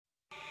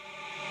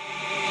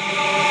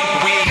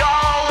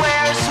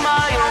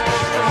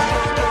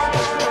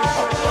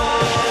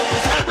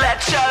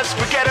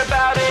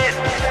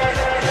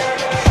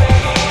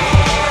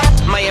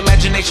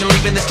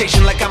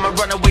station like I'm a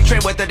runaway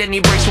train without any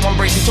brakes, so I'm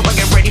bracing so I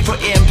get ready for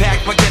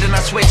impact. But then I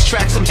switch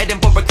tracks, I'm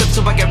heading for a clip so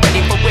I get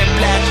ready for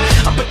whiplash.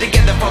 I'm put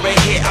together for a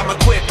hit, I'm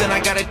equipped and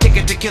I got a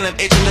ticket to kill him,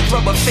 itching to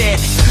throw a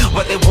fit.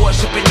 But they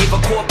worshiping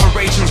evil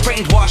corporations,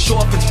 brainwash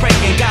orphans,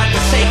 praying God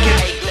forsaken.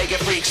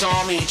 Eight-legged freaks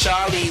on me,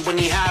 Charlie. When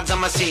he hides,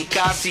 I'ma seek,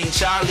 I see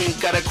Charlie.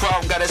 Gotta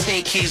crawl, gotta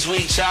sneak, he's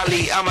weak,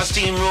 Charlie. I'ma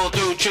steamroll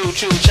through,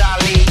 choo-choo,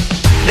 Charlie.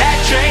 That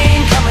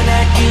train coming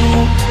at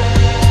you,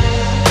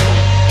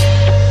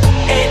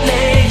 8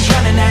 legs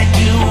running at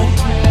you.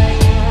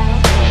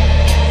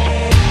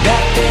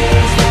 That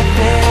face, that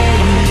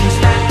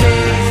face, that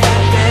face,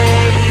 that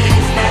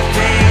face, that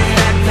face,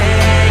 that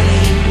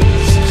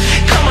face,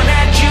 coming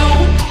at you.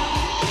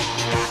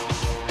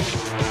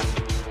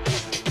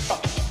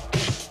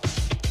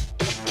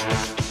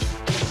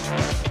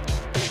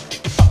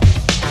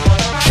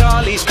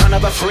 Charlie's kind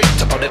of a freak,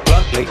 to put it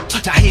bluntly.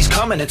 Now he's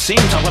coming, it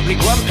seems horribly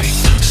grumpy.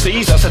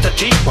 Sees us at a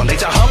Jeep while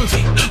it's a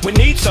Humvee. We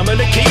need someone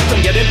to keep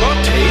them getting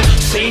rocky.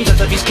 Seems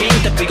as if he's keen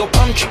to feel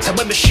punchy. So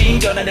we're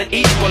machine gunning at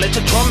each bullet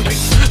to trumpet.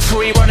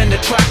 Free running the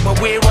track while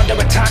we're under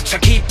attack. So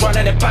keep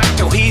running it back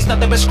till he's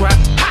nothing but scrap.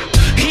 Ha!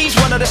 He's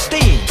one of the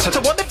steam, so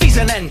what if he's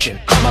an engine?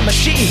 I'm a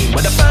machine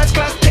with a first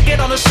class ticket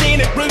on a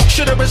scenic route.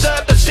 Should've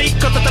reserved the seat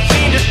cause of the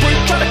fiendish brute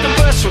trying to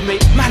converse with me.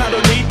 Man, I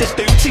don't need this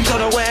dude, seems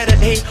unaware that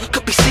he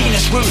could be seen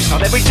as rude.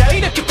 Not every day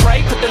that you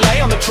pray, put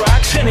delay on the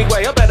tracks.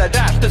 Anyway, I better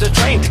dash, there's a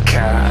train to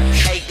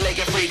catch.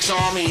 Eight-legged freaks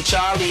on me,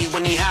 Charlie.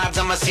 When he hides,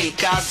 I'ma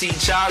seek, I see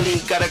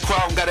Charlie. Gotta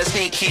crawl, gotta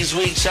sneak, he's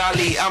weak,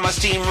 Charlie. I'ma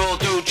steamroll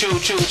through,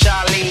 choo-choo,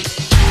 Charlie.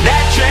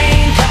 That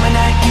train coming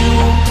at you,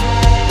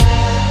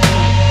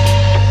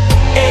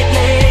 8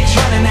 legs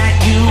running at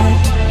you.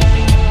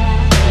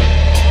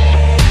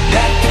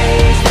 That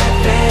face, that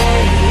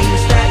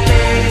face, that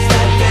face,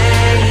 that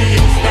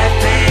face, that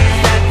face,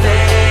 that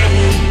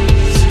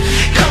face,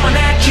 coming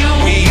at you.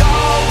 We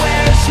all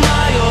wear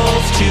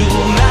smiles to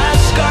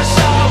mask our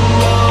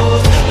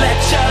sorrows.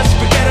 Let's just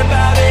forget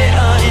about it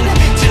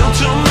until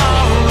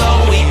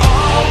tomorrow. We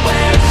all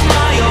wear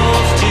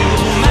smiles to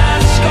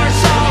mask our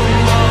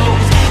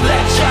sorrows.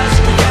 Let's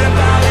just forget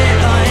about it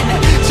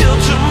until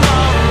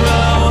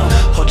tomorrow.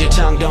 Hold your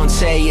tongue, don't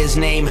say his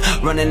name.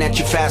 Running at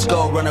you fast,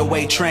 go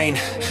runaway train.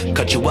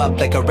 Cut you up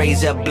like a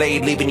razor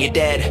blade, leaving you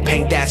dead.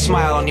 Paint that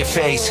smile on your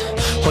face.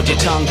 Hold your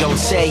tongue, don't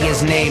say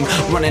his name.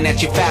 Running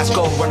at you fast,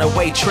 go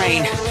runaway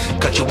train.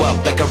 Cut you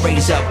up like a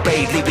razor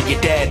blade, leaving you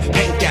dead.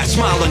 Paint that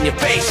smile on your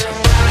face.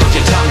 Hold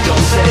your tongue,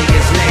 don't say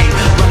his name.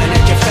 Running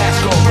at you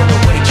fast, go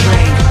runaway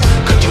train.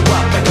 Cut you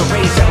up like a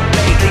razor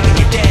blade, leaving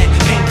you dead.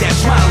 Paint that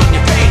smile on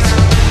your face.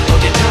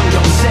 Hold your tongue,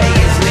 don't say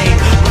his name.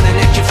 Running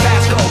at you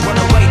fast, go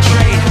runaway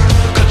train.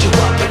 Cut you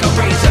up like a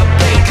razor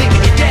blade,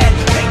 leaving you dead.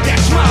 Paint that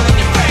smile on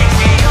your face.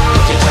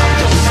 Hold your tongue,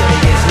 don't say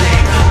his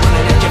name.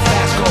 Running at you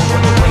fast, go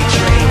runaway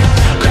train.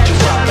 Cut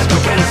you up like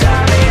a razor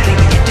blade,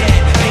 leaving you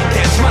dead. Paint that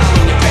smile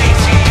on your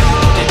face.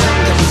 Hold your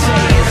tongue, don't say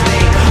his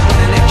name.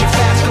 Running at you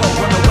fast, go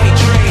runaway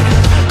train.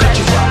 Cut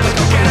you up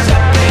like a razor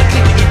blade,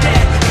 leaving you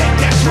dead. Paint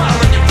that smile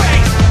on your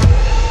face.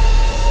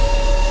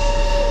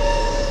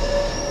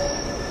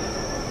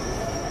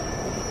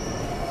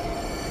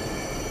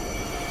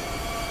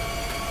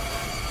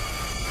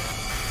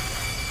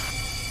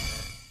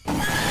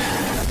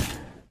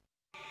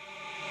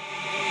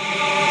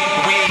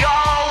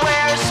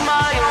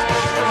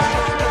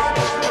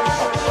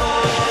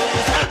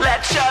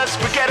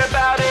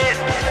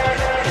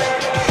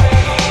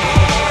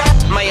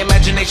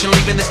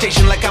 Leaving the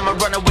station like I'm a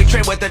runaway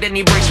train without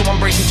any brakes, so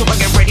I'm bracing so I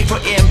get ready for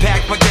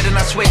impact. But then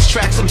I switch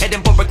tracks, I'm heading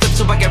for a clip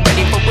so I get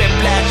ready for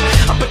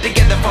whiplash. I'm put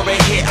together for a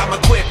hit, I'm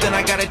equipped and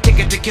I got a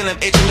ticket to kill him,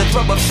 itching to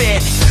throw a fit.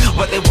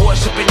 But they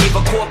worshiping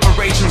evil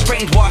corporations,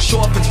 brainwash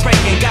orphans,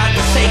 praying God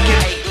forsaken.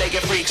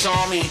 Eight-legged freaks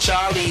on me,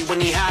 Charlie. When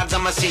he hides,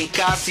 I'ma seek,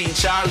 I see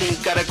Charlie.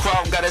 Gotta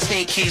crawl, gotta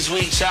sneak, he's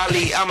weak,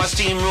 Charlie. I'ma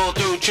steamroll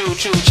through,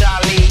 choo-choo,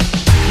 Charlie.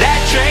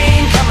 That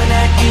train coming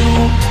at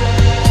you,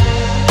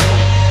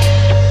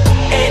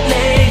 8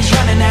 legs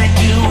running at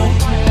you.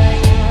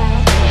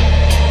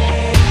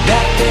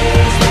 That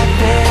face, that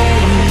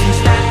face,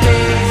 that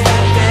face,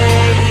 that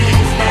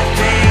face, that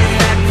face,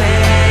 that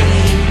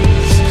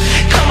face,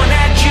 coming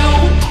at you.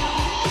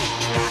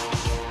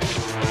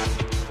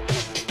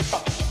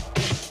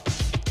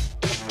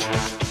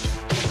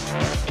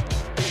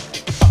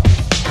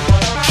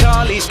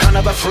 Charlie's kind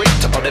of a freak,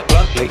 to put it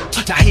bluntly.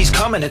 Now he's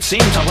coming, it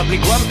seems horribly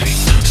grumpy.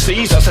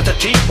 Sees us at a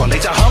Jeep while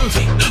it's a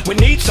Humvee. We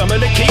need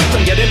someone to keep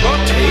them getting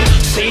rocky.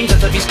 Seems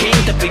as if he's keen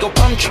to feel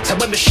punchy. So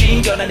we're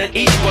machine gunning at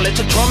each bullet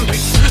to trumpet.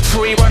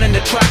 Free running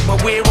the track while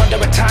we're under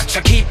attack.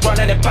 So keep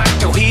running it back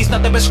till he's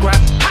nothing but scrap.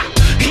 Ha!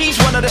 He's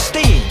one of the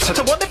steam,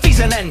 so what if he's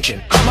an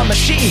engine? I'm a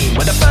machine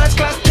with a first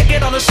class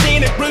ticket on a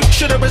scenic route.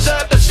 Should've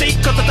reserved the seat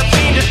cause of the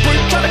fiendish brute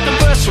trying to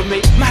converse with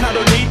me. Man, I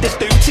don't need this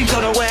dude, seems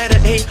unaware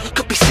that he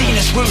could be seen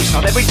as rude.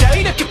 Not every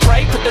day that you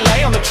pray, put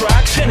delay on the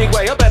tracks.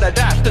 Anyway, I better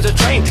dash, there's a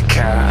train to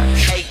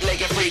catch.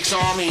 Eight-legged freaks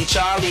on me,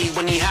 Charlie.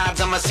 When he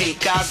hides, I'ma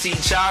seek, I see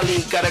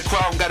Charlie. Gotta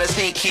crawl, gotta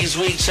sneak, he's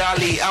weak,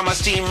 Charlie. I'ma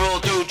steamroll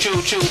through,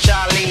 choo-choo,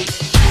 Charlie.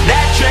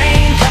 That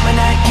train coming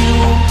at you,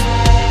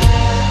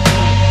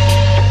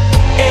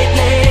 Eight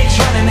legs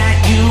running at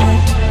you.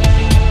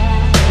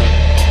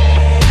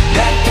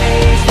 That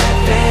face, that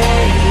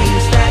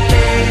face, that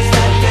face,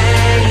 that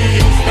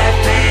face, that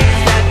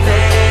face, that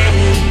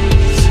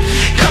face,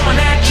 coming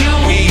at you.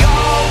 We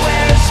all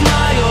wear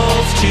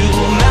smiles to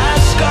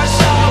mask our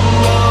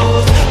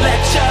sorrows.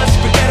 Let's just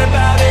forget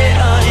about it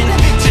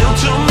until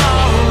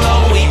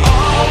tomorrow. We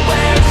all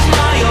wear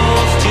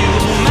smiles to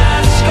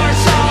mask our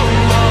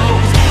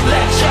sorrows.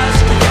 Let's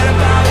just forget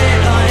about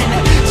it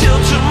until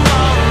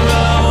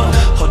tomorrow.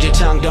 Hold your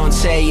tongue, don't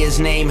say his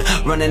name.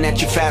 Running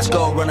at you fast,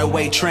 go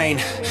runaway train.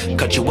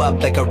 Cut you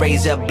up like a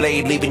razor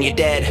blade, leaving you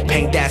dead.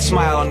 Paint that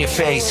smile on your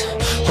face.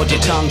 Hold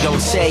your tongue,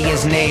 don't say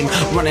his name.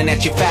 Running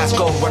at you fast,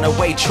 go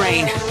runaway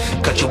train.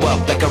 Cut you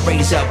up like a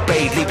razor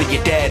blade, leaving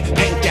you dead.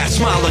 Paint that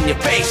smile on your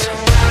face.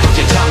 Hold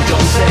your tongue,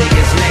 don't say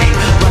his name.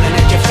 Running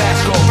at you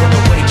fast, go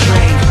runaway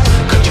train.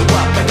 Cut you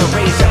up like a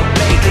razor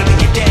blade, leaving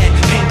you dead.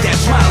 Paint that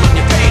smile on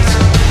your face.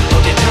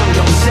 Hold your tongue,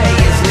 don't say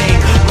his name.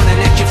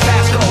 Running at you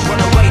fast, go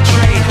runaway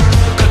train.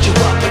 Cut you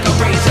up like a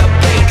razor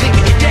blade,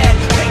 leaving you dead.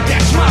 Paint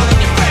that smile on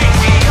your face.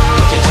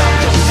 Hold your tongue,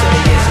 don't say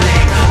his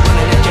name.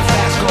 Running at you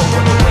fast, go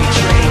runaway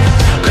train.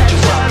 Cut you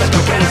up like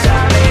a razor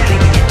blade,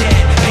 leaving you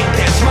dead. Paint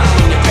that smile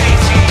on your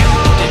face.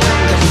 Hold your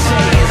tongue, don't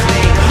say his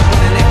name.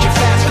 Running at you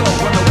fast, go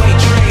runaway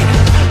train.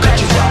 Cut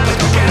you up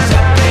like a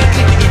razor blade,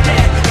 leaving you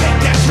dead. Paint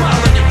that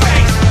smile on your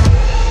face.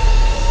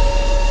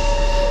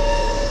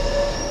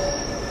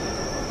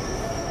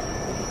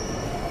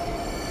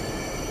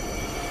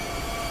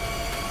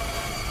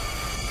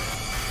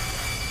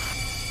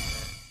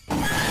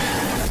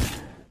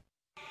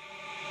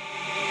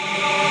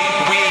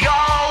 We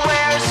all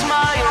wear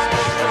smiles.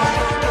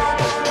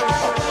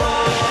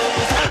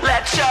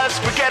 Let's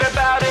just forget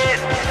about it.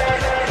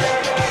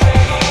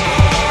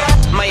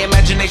 My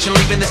imagination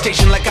leaving the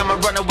station like I'm a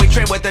runaway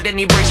train without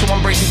any brakes, so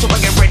I'm bracing so I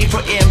get ready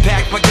for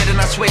impact. But then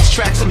I switch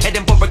tracks, I'm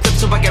heading for a clip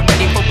so I get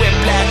ready for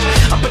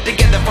whiplash. I'm put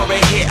together for a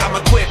hit, I'm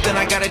equipped and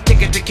I got a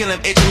ticket to kill him,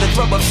 itching to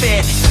throw a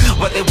fit.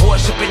 But they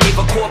worshiping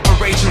evil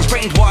corporations,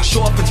 brainwash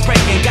orphans,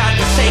 praying God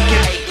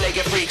forsaken.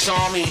 Eight-legged freaks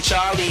on me,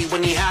 Charlie.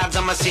 When he hides,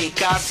 I'ma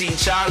seek, I see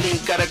Charlie.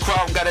 Gotta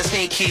crawl, gotta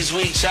sneak, he's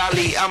weak,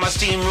 Charlie. I'ma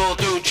steamroll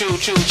through,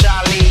 choo-choo,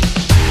 Charlie.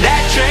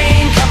 That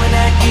train coming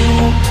at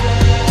you.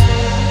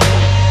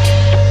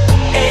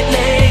 Eight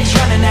legs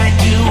running at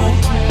you.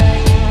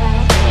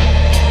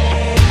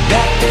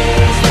 That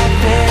face, that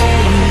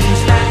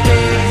face, that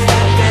face,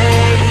 that face,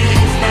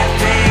 that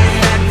face,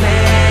 that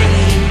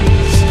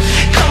face,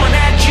 coming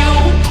at you.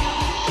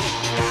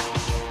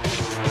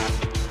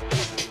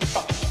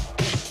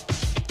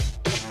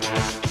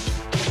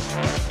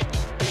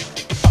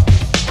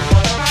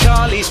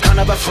 Charlie's kind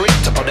of a freak,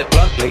 to put it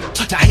bluntly.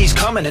 Now he's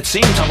coming, it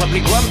seems horribly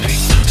grumpy.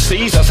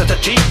 Sees us at the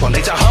Jeep while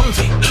it's a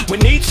Humvee. We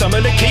need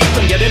someone to keep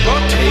from getting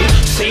rocky.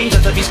 Seems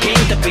as if he's keen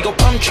to feel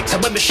punchy. So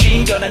we're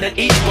machine gunning at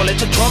each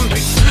bullet a trumpet.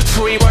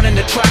 Three running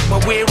the track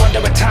while we're under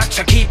attack.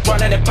 So keep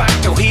running it back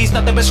till he's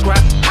nothing but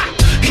scrap. Ha!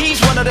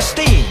 He's one of the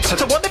steam, so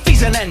what if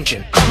he's an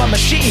engine? I'm a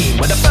machine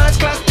with a first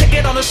class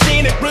ticket on a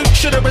scenic route.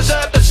 Should've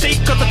reserved the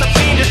seat cause of the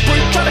fiendish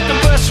brute trying to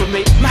converse with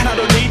me. Man, I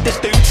don't need this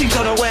dude, seems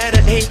unaware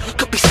that he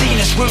could be seen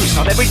as rude.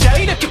 Not every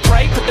day that you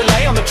pray for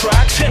delay on the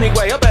tracks.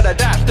 Anyway, I better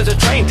dash, there's a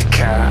train to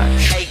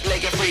catch.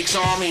 Eight-legged freaks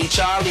on me,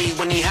 Charlie.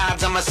 When he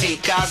hides, I'ma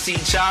seek, I see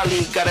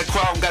Charlie. Gotta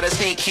crawl, gotta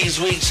sneak, he's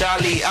weak,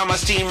 Charlie. I'ma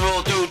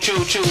steamroll through,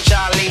 choo-choo,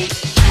 Charlie.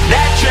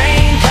 That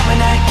train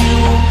coming at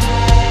you.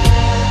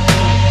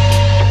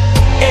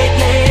 Eight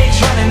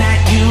legs running at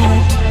you.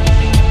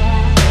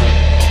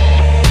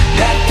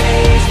 That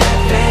face, that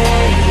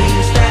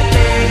face, that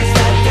face,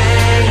 that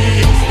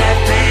face, that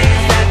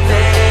face, that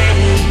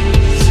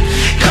face,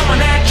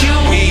 coming at you.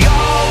 We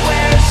all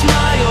wear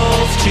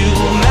smiles to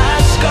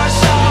mask our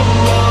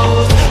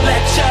sorrows.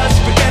 Let's just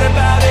forget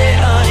about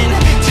it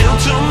until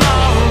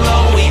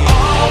tomorrow. We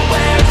all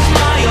wear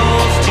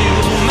smiles to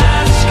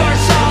mask our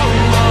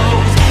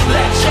sorrows.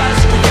 Let's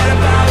just forget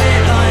about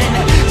it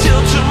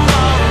until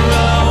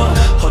tomorrow.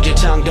 Hold your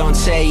tongue, don't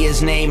say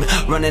his name.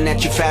 Running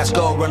at you fast,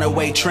 go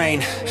runaway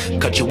train.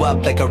 Cut you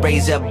up like a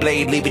razor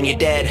blade, leaving you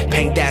dead.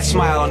 Paint that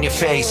smile on your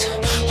face.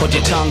 Hold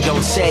your tongue,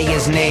 don't say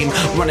his name.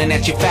 Running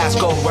at you fast,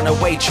 go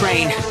runaway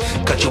train.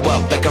 Cut you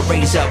up like a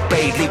razor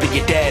blade, leaving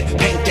you dead.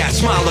 Paint that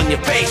smile on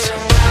your face.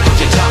 Hold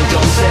your tongue,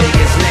 don't say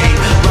his name.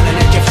 Running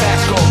at you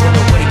fast, go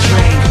runaway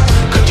train.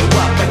 Cut you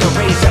up like a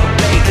razor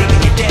blade,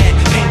 leaving you dead.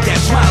 Paint that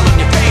smile on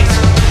your face.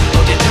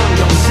 Hold your tongue,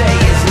 don't say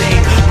his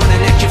name.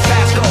 Running at you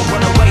fast, go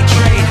runaway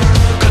train.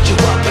 Cut you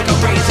up like a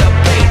razor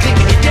blade,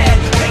 leaving you dead.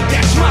 Paint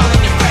that smile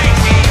on your face.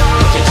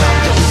 Hold your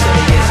tongue, don't say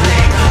his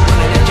name.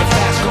 Running at you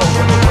fast, go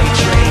runaway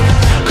train.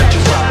 Cut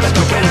you up like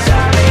a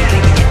razor blade,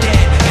 leaving you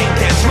dead. Paint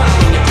that smile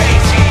on your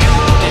face.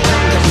 Hold your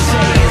tongue, don't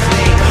say his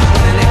name.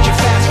 Running at you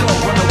fast, go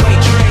runaway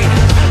train.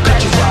 Cut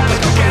you up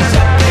like a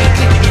razor blade,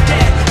 leaving you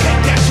dead.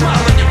 Paint that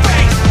smile on your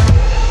face.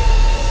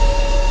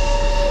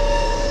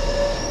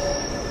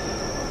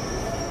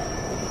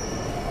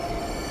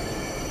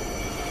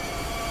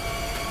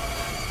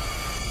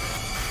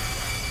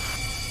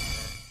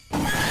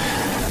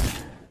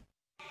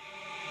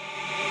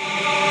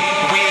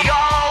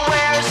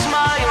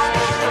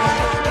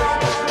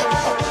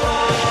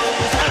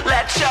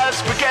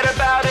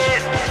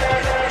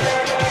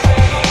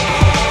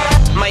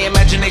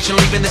 imagination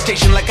leaving the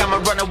station like I'm a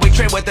runaway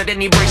train without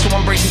any brakes. So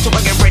I'm bracing so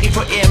I get ready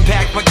for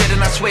impact. By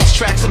getting I switch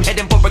tracks, I'm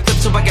heading for a clip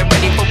so I get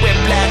ready for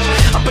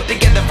whiplash. I'm put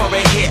together for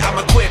a hit, I'm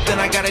equipped and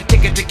I got a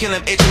ticket to kill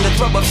him, itching to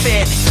throw a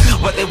fit.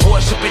 What they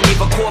worshiping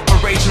evil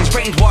corporations,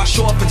 brainwash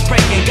orphans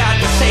praying God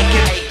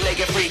forsaken.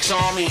 Eight-legged freaks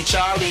on me,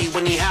 Charlie.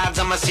 When he hides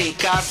I'ma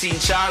seek, I see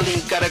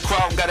Charlie. Gotta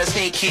crawl, gotta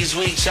sneak, he's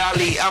weak,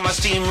 Charlie. I'ma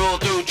steamroll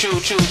through,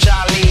 choo-choo,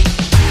 Charlie.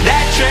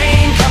 That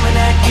train coming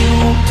at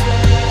you,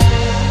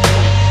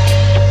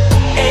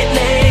 8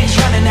 legs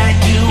running at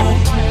you.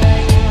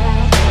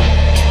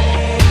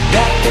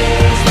 That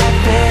face, that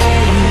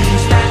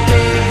face, that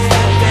face,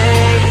 that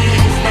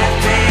face, that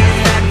face,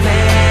 that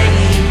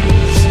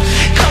face,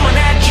 coming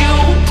at you.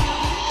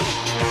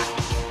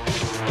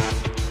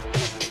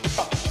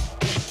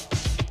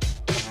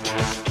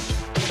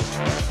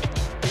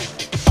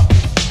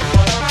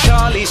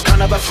 Charlie's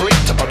kind of a freak,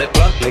 to put it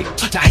bluntly.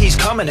 Now he's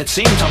coming, it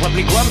seems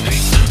horribly grumpy.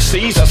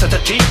 Sees us at a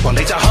Jeep while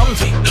it's a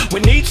Humvee. We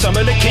need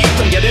someone to keep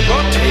from getting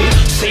rocky.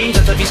 Seems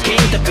as if he's keen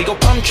to feel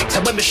punchy. So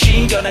we're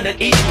machine gunning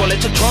at each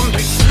bullet's a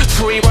trumpet.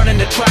 Free running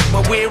the track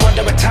while we're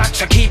under attack.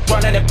 So keep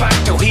running it back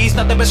till he's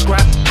nothing but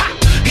scrap. Ha!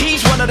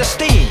 He's one of the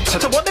steam, so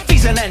what if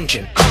he's an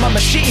engine? I'm a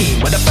machine,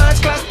 with a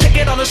first class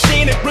ticket on the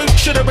scenic route.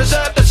 Should've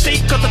reserved the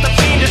seat, cause of the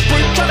fiendish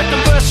brute trying to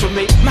converse with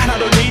me. Man, I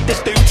don't need this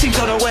dude, seems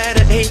unaware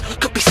that he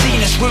could be seen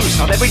as rude.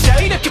 Not every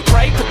day that you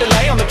pray, put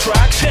delay on the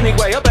tracks.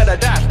 Anyway, I better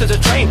dash, there's a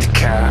train to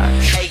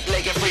catch.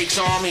 Eight-legged freaks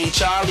on me,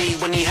 Charlie.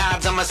 When he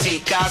hides I'ma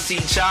seek, I see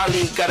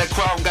Charlie. Gotta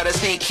crawl, gotta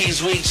sneak,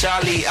 he's weak,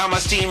 Charlie.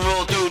 I'ma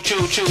steamroll through,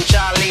 choo-choo,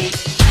 Charlie.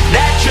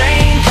 That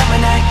train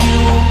coming at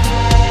you,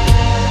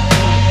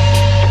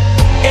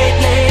 8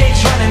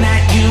 legs running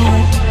at you.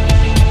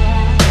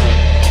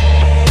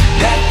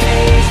 That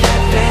face,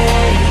 that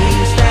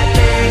face, that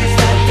face,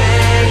 that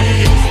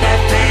face,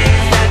 that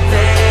face, that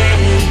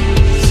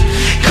face,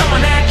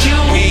 coming at you.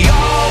 We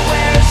all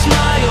wear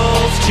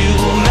smiles to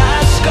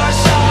mask our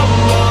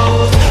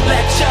sorrows.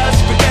 Let's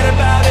just forget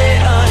about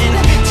it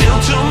until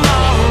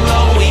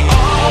tomorrow. We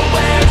all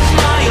wear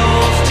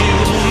smiles to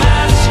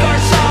mask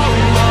our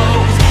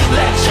sorrows.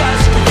 Let's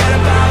just forget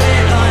about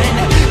it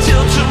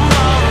until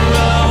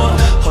tomorrow.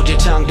 Hold your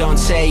tongue, don't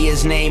say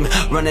his name.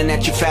 Running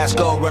at you fast,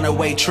 go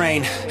runaway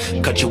train.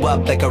 Cut you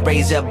up like a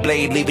razor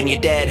blade, leaving you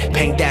dead.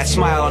 Paint that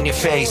smile on your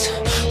face.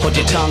 Hold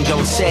your tongue,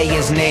 don't say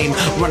his name.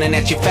 Running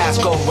at you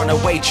fast, go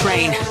runaway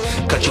train.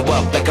 Cut you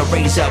up like a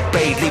razor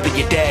blade, leaving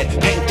you dead.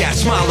 Paint that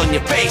smile on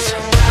your face.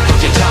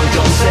 Hold your tongue,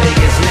 don't say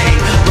his name.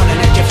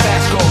 Running at you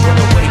fast, go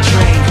runaway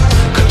train.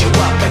 Cut you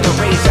up like a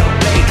razor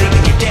blade,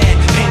 leaving you dead.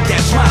 Paint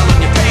that smile on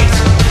your face.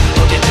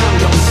 Hold your tongue,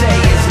 don't say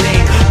his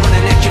name.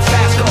 Running at you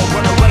fast, go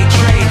runaway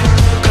train.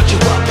 Cut you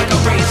up like a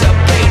razor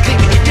blade,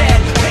 leaving you dead.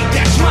 Paint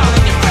that smile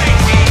on your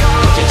face.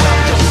 Hold your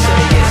tongue, don't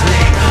say his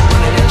name.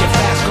 Running at you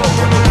fast, go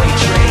runaway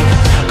train.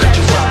 Cut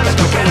you up like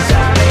a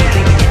razor blade,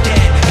 leaving you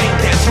dead. Paint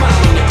that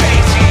smile on your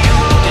face.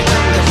 Hold your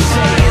tongue, don't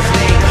say his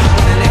name.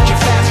 Running at you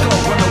fast, go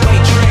runaway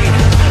train.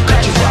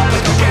 Cut you up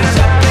like a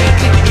razor blade,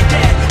 leaving you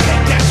dead.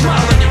 Paint that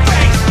smile on your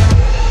face.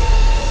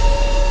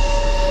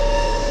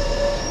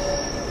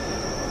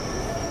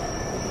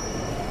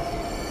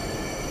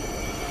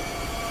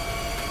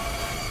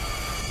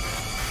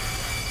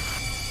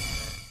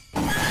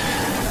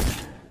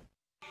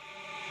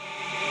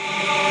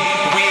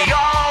 We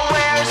all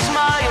wear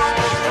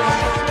smiles.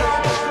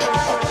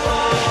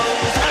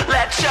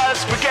 Let's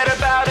just forget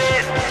about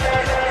it.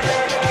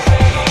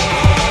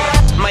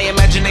 My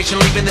imagination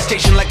leaving the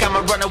station like I'm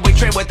a runaway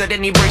train without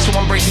any brakes. So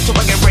I'm bracing so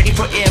I get ready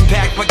for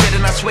impact. By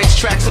getting I switch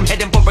tracks, I'm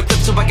heading for a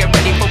clip so I get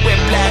ready for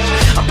whiplash.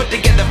 I'm put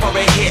together for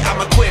a hit, I'm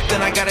equipped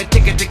and I got a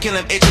ticket to kill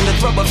him, itching to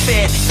throw a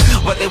fit.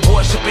 What they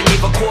worshiping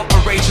evil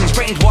corporations,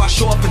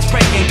 brainwash orphans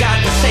praying God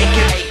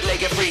forsaken.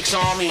 Eight-legged freaks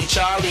on me,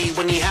 Charlie.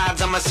 When he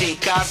hides I'ma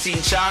seek, I see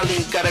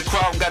Charlie. Gotta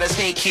crawl, gotta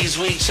sneak, he's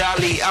weak,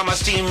 Charlie. I'ma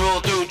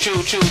steamroll through,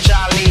 choo-choo,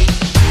 Charlie.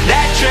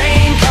 That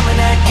train coming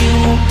at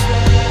you,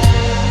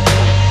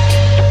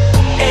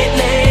 8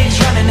 legs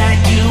running at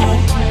you.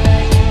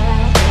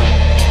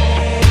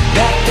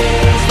 That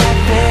face, that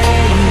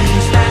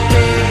face, that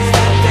face,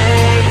 that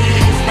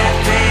face, that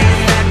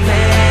face, that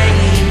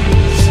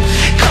face,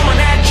 coming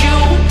at you.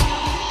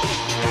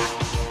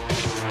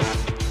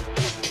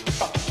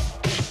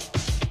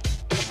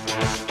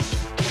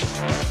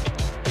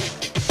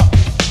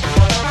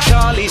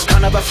 Charlie's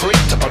kind of a freak,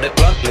 to put it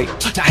bluntly.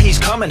 Now he's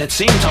coming, it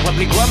seems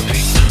horribly grumpy.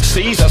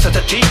 Sees us at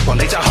a Jeep while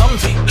it's a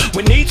Humvee.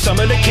 We need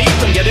someone to keep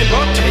from getting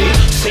rocky.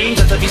 Seems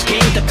as if he's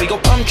keen to feel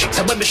punchy.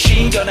 So we're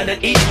machine gunning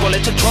at each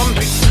bullet's a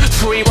trumpet.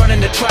 Free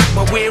running the track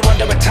while we're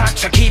under attack.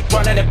 So keep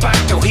running it back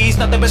till he's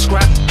nothing but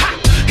scrap. Ha!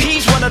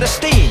 He's one of the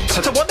steam,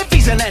 so what if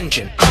he's an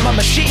engine? I'm a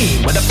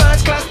machine, with a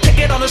first class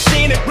ticket on the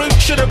scenic route.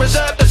 Should've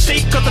reserved the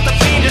seat, cause of the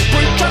fiendish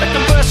brute trying to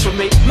converse with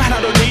me. Man,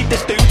 I don't need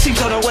this dude, seems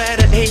unaware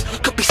that he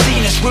could be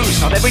seen as rude.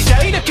 Not every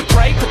day that you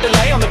pray, put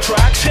delay on the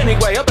tracks.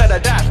 Anyway, I better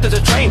dash, there's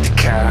a train to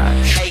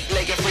catch.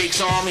 Eight-legged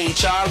freaks on me,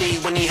 Charlie.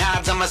 When he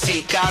hides I'ma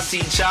seek, I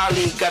see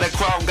Charlie. Gotta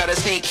crawl, gotta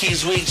sneak,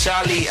 he's weak,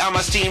 Charlie. I'ma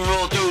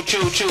steamroll through,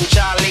 choo-choo,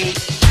 Charlie.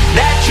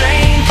 That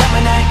train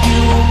coming at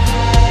you,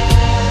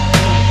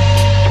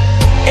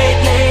 Eight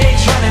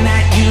legs running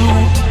at you.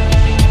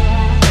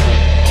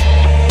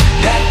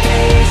 That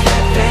face,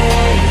 that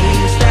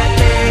face, that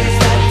face,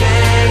 that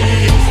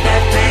face,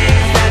 that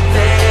face, that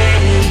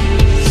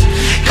face,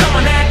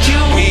 coming at you.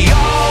 We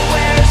all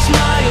wear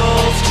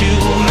smiles to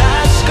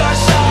mask our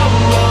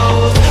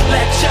sorrows.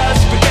 Let's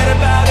just forget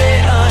about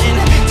it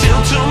until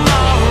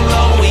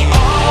tomorrow. We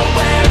all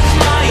wear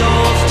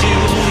smiles to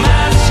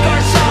mask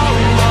our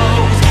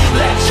sorrows.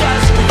 Let's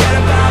just forget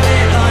about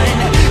it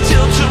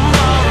until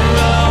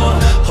tomorrow.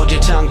 Hold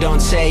your tongue, don't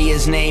say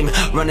his name.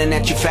 Running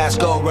at you fast,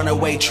 go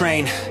runaway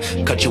train.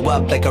 Cut you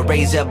up like a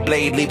razor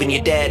blade, leaving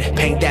you dead.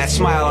 Paint that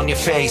smile on your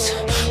face.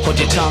 Hold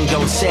your tongue,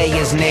 don't say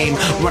his name.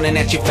 Running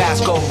at you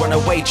fast, go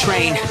runaway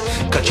train.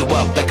 Cut you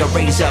up like a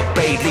razor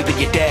blade, leaving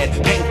you dead.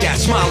 Paint that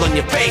smile on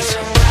your face.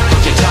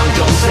 Hold your tongue,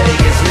 don't say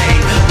his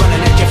name.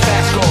 Running at you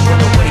fast, go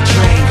runaway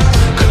train.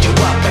 Cut you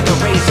up like a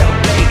razor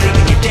blade,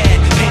 leaving you dead.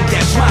 Paint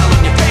that smile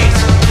on your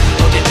face.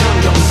 Hold your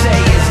tongue, don't say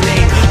his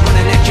name.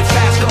 Running at you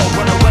fast, go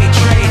runaway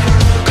train.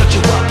 Cut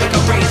you up like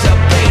a razor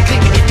blade,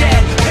 leaving you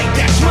dead. Paint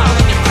that smile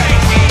on your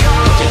face.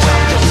 Hold your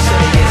tongue, don't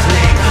say his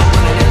name.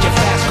 Running at you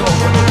fast, go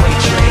runaway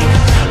train.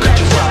 Cut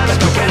you up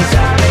like a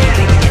razor blade,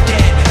 leaving you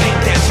dead.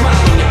 Paint that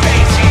smile on your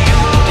face.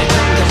 Hold your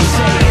tongue, don't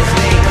say his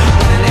name.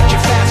 Running at you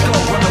fast, go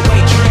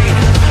runaway train.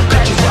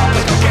 Cut you up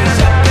like a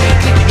razor blade,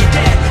 leaving you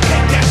dead.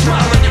 Paint that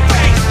smile on your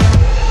face.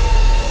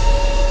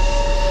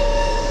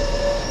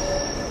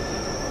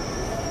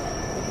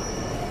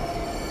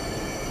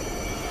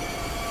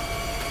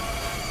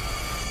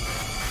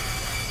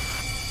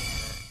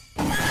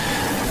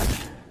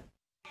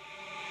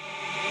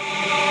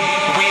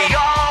 We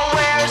all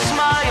wear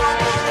smiles.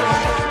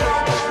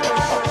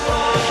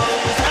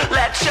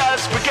 Let's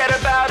just forget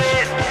about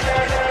it.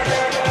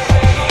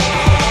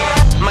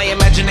 My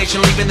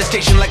imagination leaving the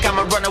station like I'm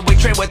a runaway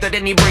train without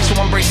any brakes, so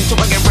I'm bracing so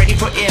I get ready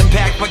for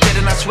impact. But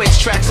then I switch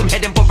tracks, I'm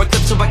heading for a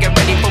clip so I get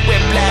ready for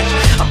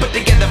whiplash. I'm put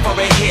together for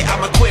a hit,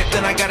 I'm equipped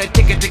and I got a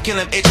ticket to kill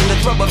him, itching to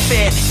throw a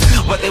fit.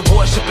 But they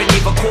worshiping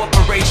evil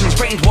corporations,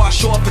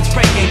 brainwash orphans,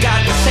 praying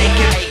God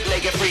forsaken.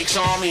 Eight-legged freaks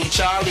on me,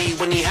 Charlie.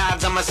 When he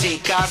hides, I'ma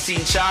seek, I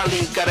see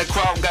Charlie. Gotta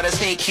crawl, gotta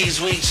sneak, he's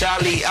weak,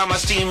 Charlie. I'ma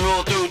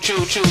steamroll through,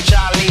 choo-choo,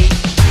 Charlie.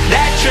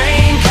 That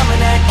train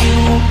coming at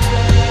you.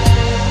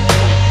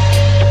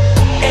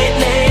 Eight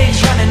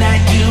legs running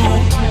at you.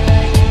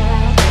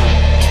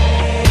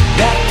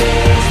 That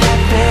face,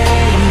 that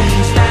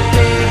face, that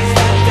face,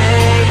 that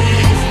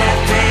face, that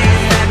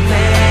face, that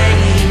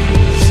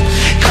face,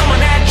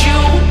 coming at you.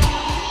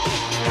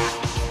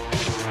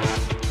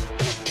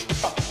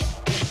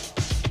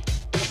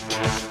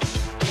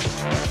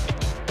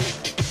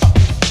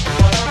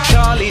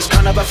 Charlie's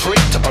kind of a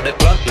freak, to put it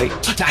bluntly.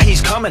 Now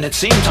he's coming, it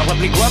seems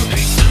horribly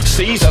grumpy.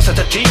 Sees us at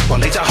a Jeep,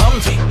 well it's a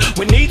Humvee.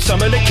 We need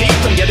someone to keep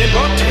from getting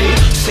rocky.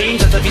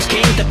 Seems as if he's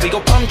keen to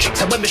feel punchy.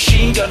 So we're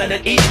machine gunning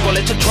at each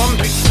bullet to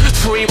trumpet.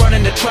 Free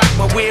running the track,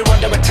 but we're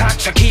under attack.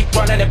 So keep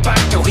running it back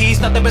till he's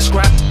nothing but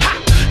scrap. Ha!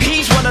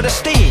 He's one of the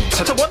steam,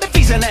 so to what if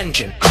he's an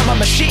engine? I'm a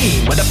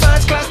machine with a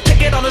first class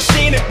ticket on a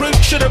scenic route.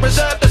 Should've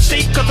reserved a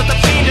seat cause of the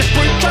fiendish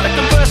brute trying to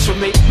converse with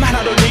me. Man,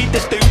 I don't need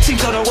this dude,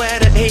 seems unaware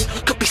that he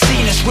could be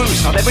seen as rude.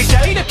 Not every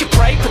day that you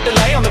pray for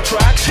delay on the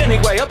tracks.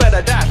 Anyway, I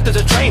better dash, there's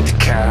a train to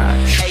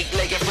catch.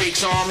 Eight-legged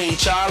freaks on me,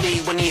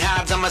 Charlie. When he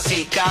hides, I'ma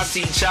seek, I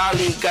see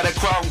Charlie. Gotta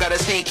crawl, gotta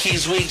sneak,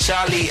 he's weak,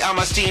 Charlie.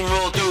 I'ma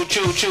steamroll through,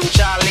 choo-choo,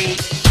 Charlie.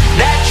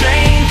 That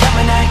train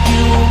coming at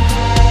you.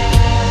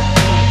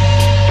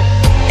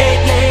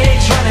 Eight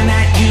legs running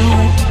at you.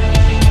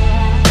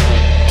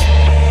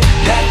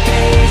 That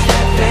face,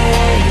 that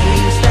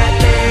face, that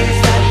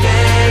face, that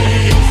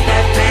face,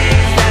 that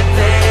face, that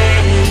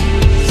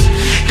face,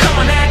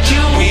 coming at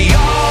you. We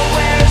all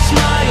wear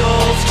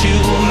smiles to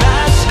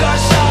mask our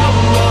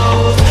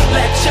sorrows.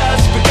 Let's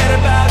just forget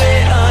about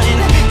it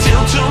until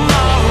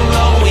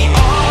tomorrow. We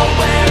all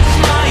wear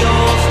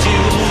smiles to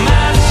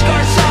mask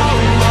our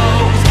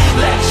sorrows.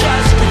 Let's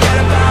just forget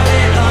about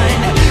it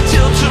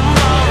until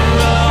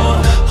tomorrow.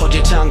 Hold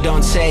your tongue,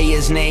 don't say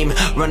his name.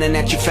 Running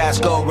at you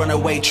fast, go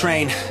runaway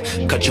train.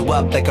 Cut you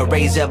up like a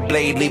razor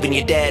blade, leaving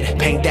you dead.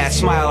 Paint that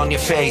smile on your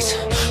face.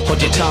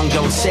 Hold your tongue,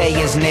 don't say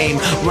his name.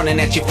 Running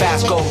at you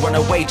fast, go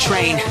runaway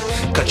train.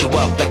 Cut you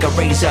up like a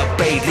razor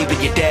blade,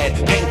 leaving you dead.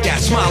 Paint that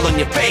smile on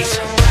your face.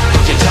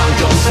 Hold your tongue,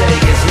 don't say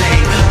his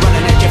name.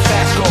 Running at you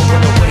fast, go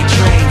runaway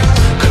train.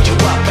 Cut you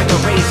up like a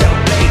razor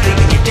blade,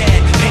 leaving you dead.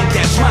 Paint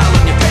that smile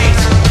on your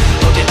face.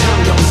 Hold your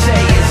tongue, don't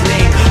say his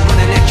name.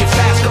 Running at you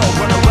fast, go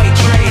runaway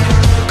train.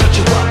 Cut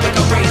you up like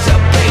a razor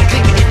blade,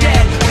 leaving you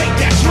dead. Paint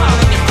that smile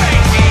on your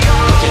face.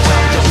 Hold your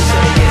tongue, don't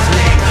say his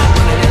name.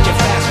 Running at you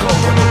fast, go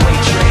runaway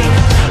train.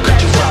 Cut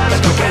you up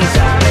like a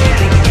razor blade,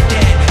 leaving you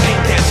dead.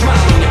 Paint that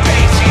smile on your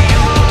face.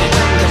 Hold your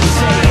tongue, don't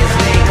say his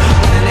name.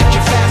 Running at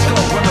you fast, go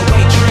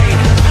runaway train.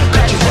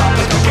 Cut you up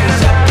like a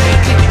razor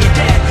blade, leaving you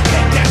dead.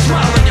 Paint that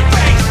smile on your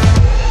face.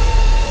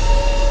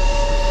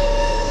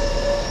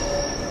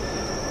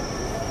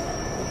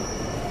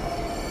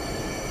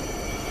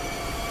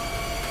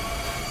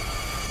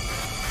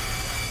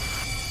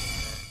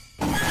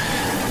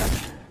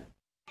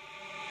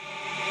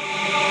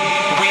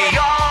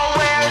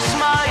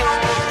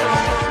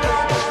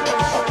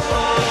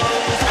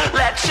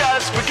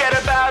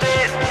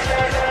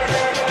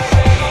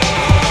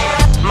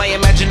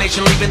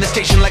 leaving the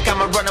station like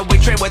I'm a runaway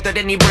train without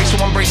any brakes.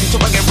 So I'm bracing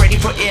so I get ready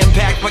for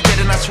impact. But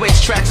then I switch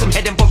tracks, I'm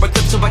heading for a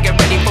clip so I get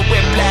ready for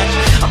whiplash.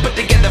 I'm put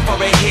together for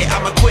a hit,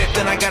 I'm equipped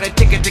and I got a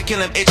ticket to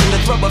kill him, itching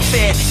to throw a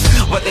fit.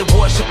 But they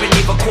worshiping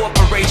evil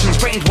corporations,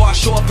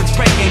 brainwash orphans,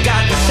 praying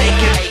God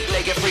forsaken.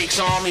 Eight-legged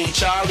freaks on me,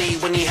 Charlie.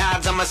 When he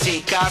hides, I'ma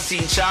seek, I see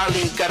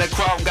Charlie. Gotta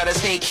crawl, gotta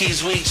sneak, he's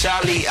weak,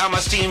 Charlie.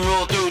 I'ma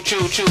steamroll through,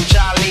 choo-choo,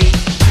 Charlie.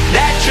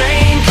 That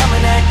train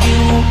coming at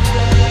you,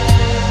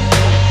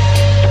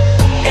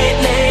 8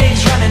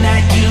 legs running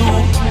at you.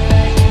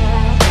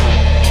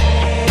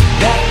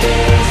 That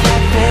face,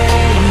 that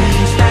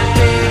face, that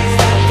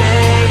face, that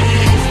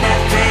face,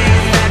 that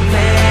face, that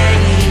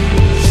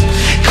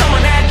face,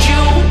 coming at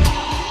you.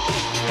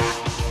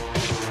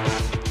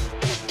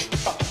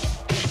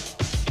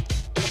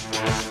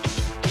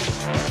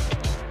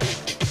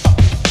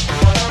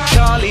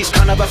 Charlie's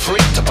kind of a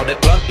freak, to put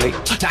it bluntly.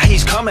 Now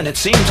he's coming, it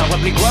seems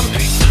horribly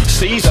grumpy.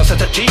 Sees us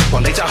at a Jeep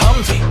while it's a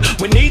Humvee.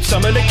 We need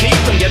someone to keep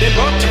from getting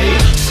rocky.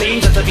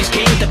 Seems as if he's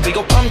keen to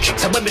feel punchy.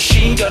 So we're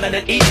machine gunning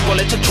at each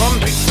bullet to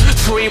trumpet.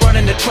 3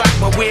 running the track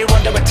while we're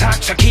under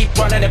attack. So keep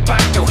running it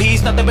back till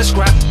he's nothing but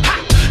scrap.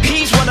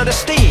 He's one of the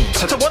steam,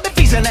 so what if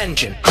he's an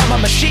engine? I'm a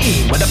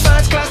machine, with a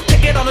first class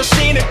ticket on a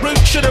scenic route.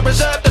 Should've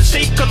reserved the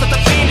seat, cause of the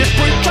fiendish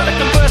brute trying to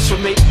converse with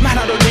me. Man,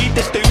 I don't need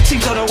this dude,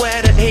 seems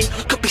unaware that he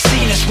could be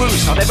seen as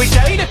ruse. Not every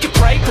day that you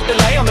pray, put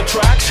delay on the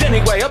tracks.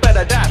 Anyway, I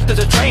better dash, there's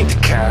a train to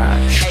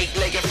catch.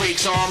 8-legged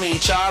freaks on me,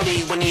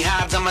 Charlie. When he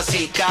hides, I'ma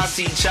seek, I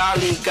see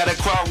Charlie. Gotta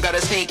crawl,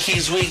 gotta sneak,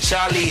 he's weak,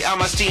 Charlie.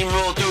 I'ma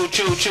steamroll through,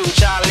 choo-choo,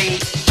 Charlie.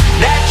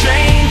 That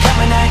train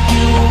coming at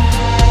you,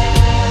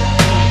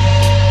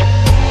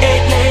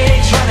 8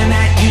 legs running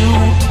at you.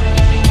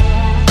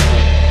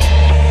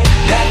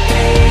 That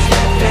face,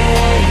 that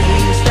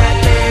face, that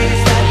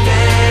face, that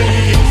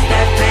face,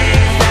 that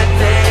face, that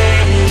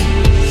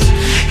face,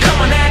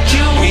 coming at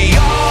you. We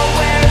all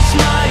wear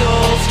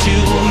smiles to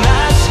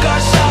mask our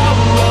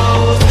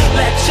sorrows.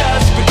 Let's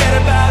just forget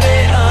about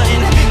it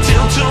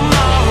until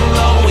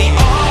tomorrow. We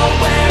all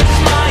wear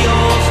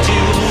smiles to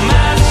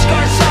mask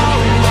our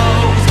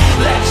sorrows.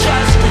 Let's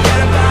just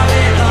forget about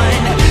it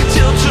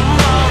until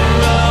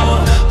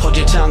tomorrow. Hold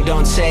your tongue,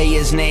 don't say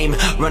his name.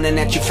 Running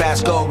at you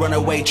fast, go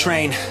runaway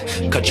train.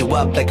 Cut you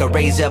up like a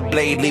razor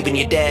blade, leaving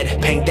you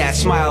dead. Paint that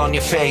smile on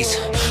your face.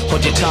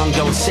 Hold your tongue,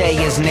 don't say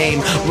his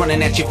name.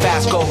 Running at you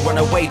fast, go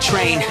runaway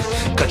train.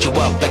 Cut you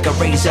up like a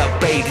razor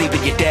blade,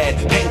 leaving you dead.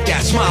 Paint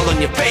that smile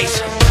on your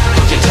face.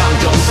 Hold your tongue,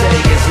 don't say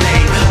his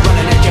name.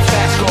 Running at you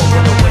fast, go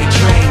runaway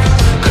train.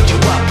 Cut you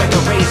up like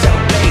a razor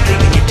blade,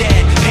 leaving you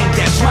dead. Paint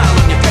that smile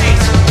on your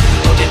face.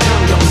 Hold your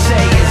tongue, don't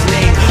say his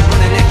name.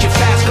 Running at you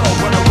fast, go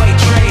runaway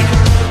train.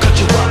 Cut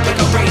you up like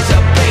a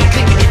razor blade,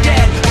 leaving you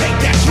dead. Paint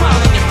that smile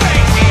on your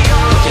face.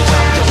 Hold your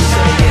tongue, don't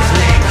say his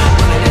name.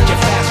 Running at you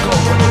fast, go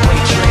runaway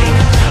train.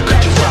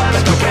 Cut you up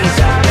like a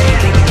razor blade,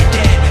 leaving you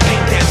dead.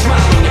 Paint that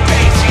smile on your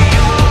face.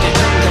 Hold your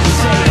tongue, don't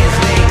say his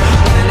name.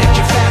 Running at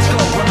you fast, go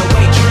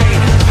runaway train.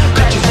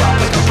 Cut you up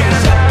like a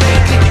razor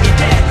blade, leaving you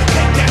dead.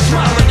 Paint that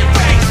smile on your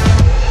face.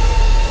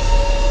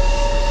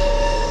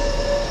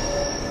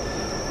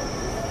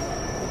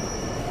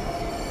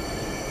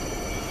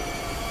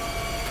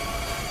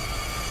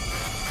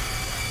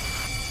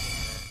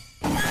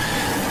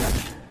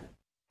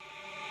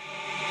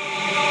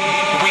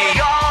 We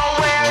all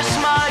wear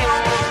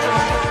smiles.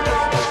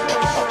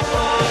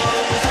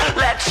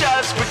 Let's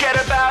just forget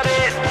about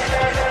it.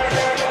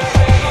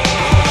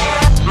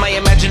 My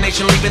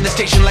imagination leaving the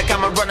station like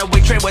I'm a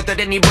runaway train without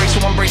any brakes. So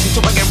I'm bracing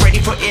so I get ready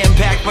for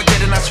impact. But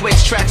then I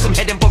switch tracks, I'm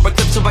heading for a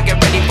clip so I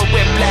get ready for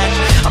whiplash.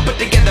 I'm put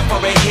together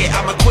for a hit,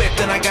 I'm equipped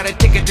and I got a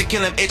ticket to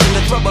kill him, itching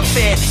to throw a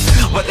fit.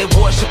 But they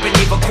worshiping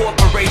evil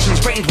corporations,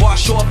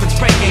 brainwash orphans,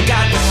 praying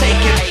God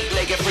forsaken.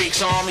 8-legged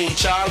freaks on me,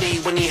 Charlie.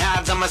 When he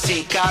hides, I'ma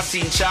seek, I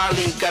see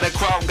Charlie. Gotta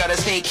crawl, gotta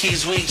sneak,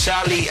 he's weak,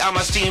 Charlie.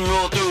 I'ma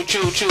steamroll through,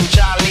 choo-choo,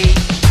 Charlie.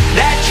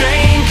 That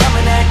train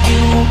coming at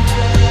you,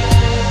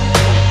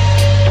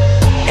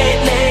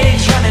 8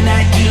 legs running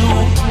at you.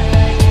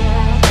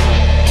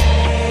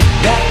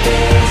 That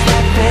face,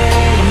 that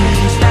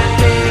face, that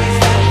face,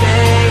 that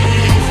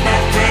face,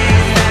 that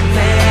face, that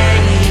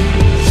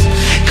face,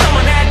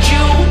 coming at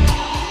you.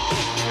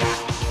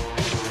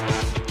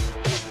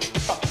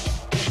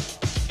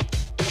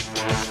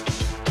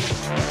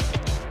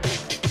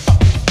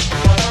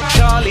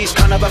 Charlie's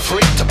kind of a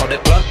freak, to put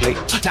it bluntly.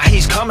 Now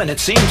he's coming, it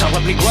seems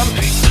horribly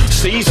grumpy.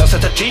 Sees us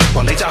at a Jeep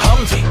while it's a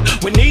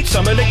Humvee. We need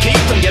someone to keep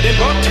from getting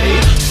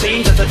rocky.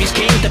 Seems as if he's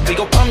keen to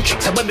feel punchy.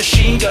 So we're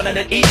machine gunning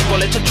at each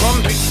bullet to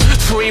trumpet.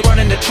 3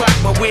 running the track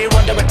while we're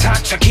under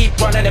attack. So keep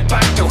running it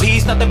back till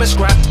he's nothing but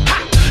scrap.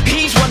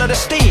 He's one of the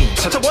steam,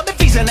 so what if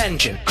he's an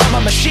engine? I'm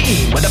a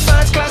machine, with a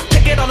first class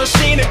ticket on a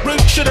scenic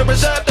route. Should've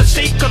reserved the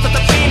seat, cause of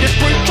the fiendish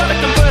brute trying to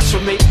converse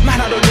with me.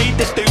 Man, I don't need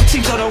this dude,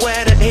 seems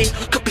unaware that he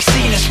could be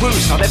seen as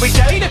ruse. Not every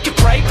day that you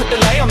pray, put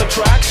delay on the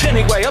tracks.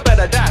 Anyway, I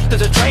better dash,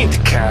 there's a train to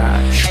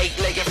catch.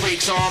 8-legged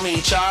freaks on me,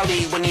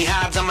 Charlie. When he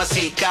hides, I'ma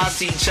seek, I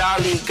see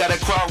Charlie. Gotta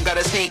crawl,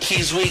 gotta sneak,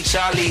 he's weak,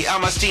 Charlie.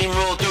 I'ma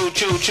steamroll through,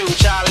 choo-choo,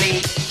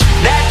 Charlie.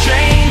 That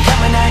train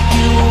coming at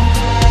you,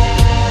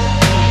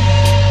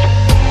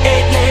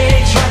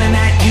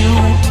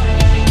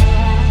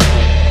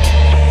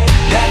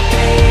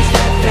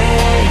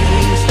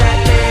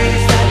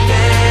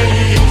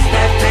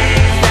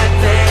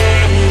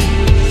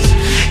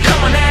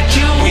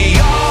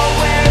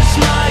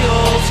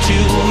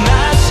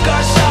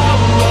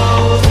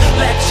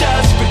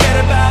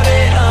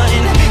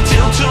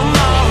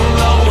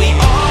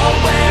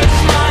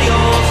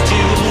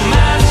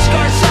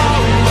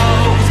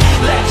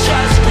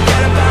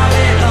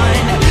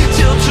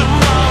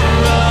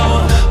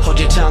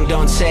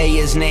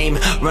 his name.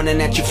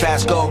 Running at you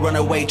fast, go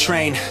runaway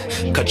train.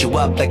 Cut you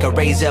up like a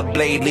razor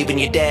blade, leaving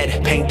you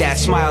dead. Paint that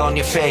smile on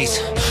your face.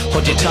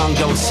 Hold your tongue,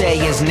 don't say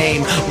his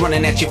name.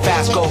 Running at you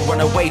fast, go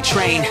runaway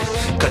train.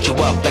 Cut you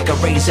up like a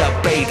razor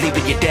blade,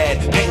 leaving you dead.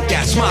 Paint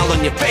that smile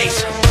on your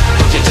face.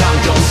 Hold your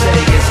tongue, don't say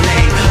his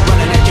name.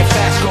 Running at you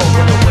fast, go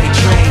runaway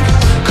train.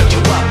 Cut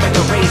you up like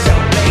a razor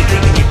blade,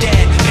 leaving you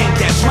dead. Paint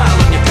that smile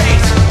on your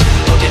face.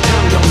 Hold your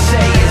tongue, don't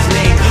say his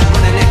name.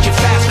 Running at you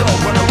fast, go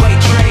runaway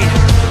train.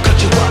 Cut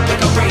you up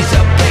like a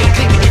razor blade,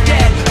 leaving you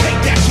dead.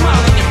 Paint that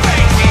smile on your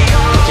face.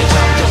 Hold your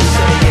tongue, don't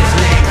say his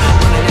name.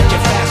 Running at you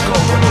fast, go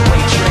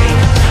runaway train.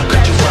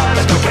 Cut you up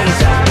like a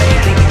razor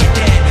blade, leaving you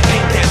dead.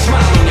 Paint that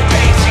smile on your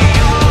face.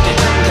 Hold your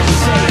tongue, don't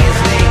say his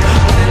name.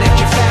 Running at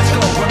you fast,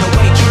 go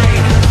runaway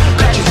train.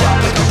 Cut you up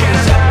like a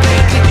razor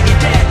blade, leaving you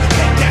dead.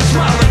 Paint that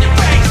smile on your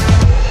face.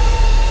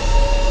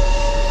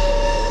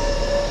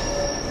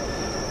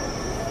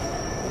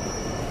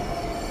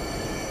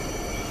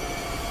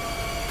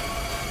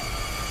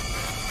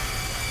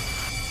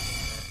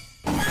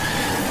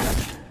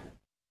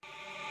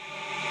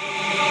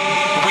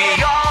 We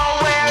all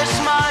wear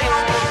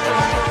smiles.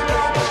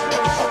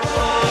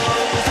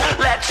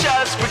 Let's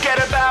just forget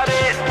about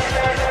it.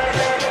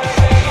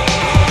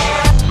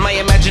 My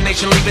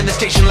imagination leaving the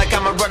station like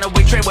I'm a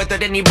runaway train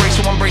without any brakes,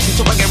 so I'm bracing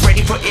so I get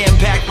ready for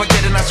impact. But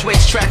then I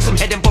switch tracks, I'm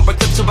heading for a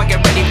clip so I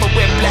get ready for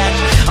whiplash.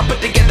 I'm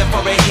put together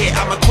for a hit,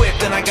 I'm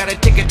equipped and I got a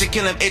ticket to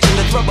kill him, itching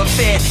to throw a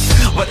fit.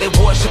 What they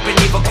worshiping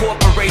evil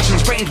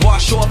corporations,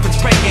 brainwash orphans,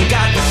 praying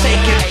God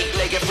forsaken.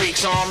 Eight-legged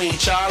freaks on me,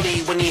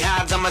 Charlie. When he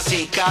hides, I'ma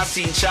seek, I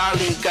see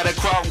Charlie. Gotta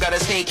crawl, gotta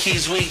sneak,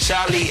 he's weak,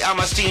 Charlie.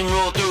 I'ma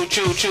steamroll through,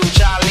 choo-choo,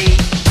 Charlie.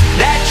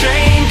 That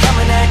train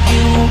coming at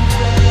you.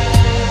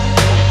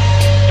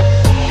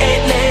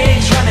 8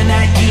 legs running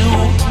at you.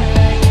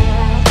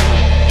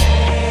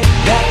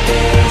 That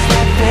face,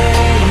 that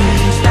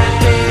face, that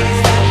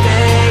face, that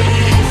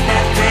face,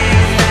 that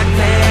face, that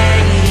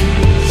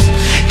face,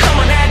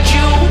 coming at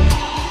you.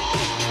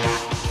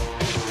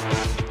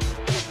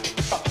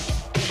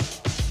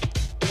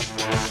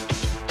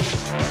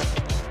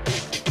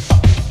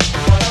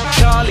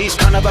 Charlie's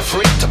kind of a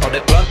freak, to put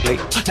it bluntly.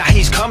 Now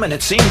he's coming,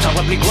 it seems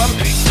horribly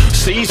grumpy.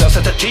 Sees us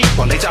at the Jeep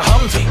while it's a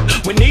Humvee.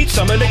 We need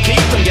someone to keep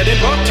from getting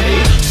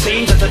rocky.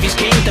 Seems as if he's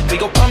keen to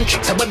big old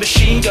punching. So we're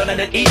machine gunning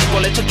at each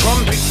bullet to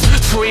trumpet.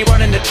 Free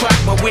running the track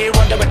while we're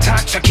under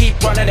attack. So keep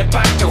running it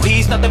back till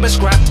he's nothing but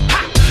scrap.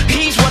 Ha!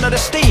 He's one of the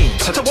steam,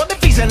 so I wonder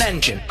if he's an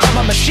engine. I'm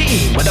a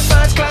machine with a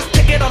first class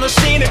ticket on a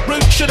scenic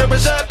route. Should've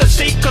reserved the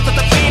seat cause of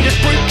the fiendish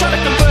brute trying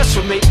to converse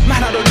with me.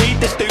 Man, I don't need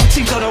this dude,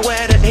 seems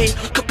unaware that he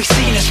could be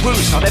seen as rude.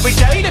 Not every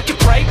day that you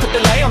pray for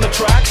delay on the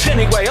tracks.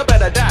 Anyway, I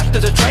better dash,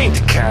 there's a train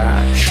to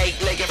catch.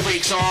 Eight-legged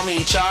freaks on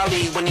me,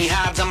 Charlie. When he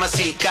hides, I'ma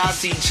seek, I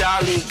see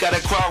Charlie.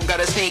 Gotta crawl,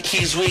 gotta sneak,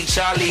 he's weak,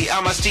 Charlie.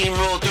 I'ma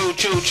steamroll through,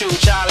 choo-choo,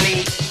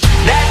 Charlie.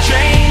 That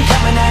train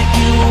coming at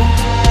you.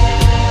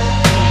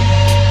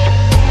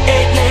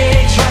 8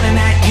 legs running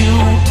at you.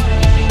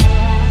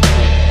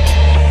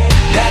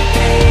 That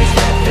face,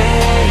 that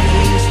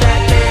face,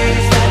 that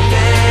face, that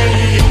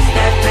face,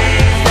 that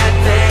face, that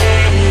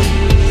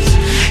face,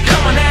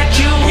 coming at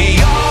you. We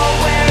all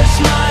wear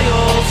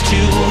smiles to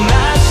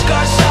mask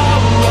our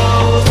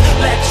sorrows.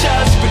 Let's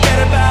just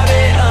forget about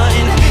it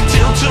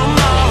until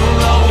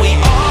tomorrow. We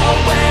all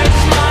wear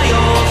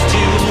smiles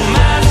to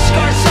mask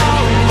our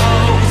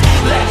sorrows.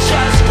 Let's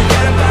just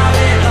forget about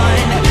it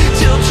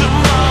until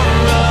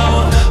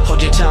tomorrow.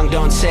 Hold your tongue,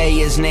 don't say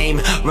his name.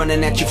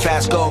 Running at you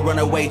fast, go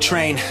runaway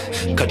train.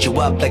 Cut you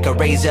up like a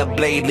razor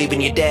blade,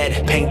 leaving you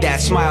dead. Paint that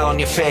smile on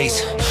your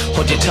face.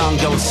 Hold your tongue,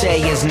 don't say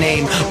his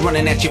name.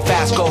 Running at you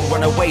fast, go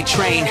runaway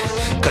train.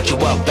 Cut you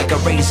up like a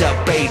razor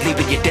blade,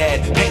 leaving you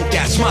dead. Paint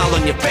that smile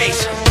on your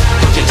face.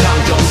 Hold your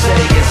tongue, don't say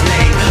his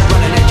name.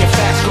 Running at you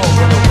fast, go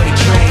runaway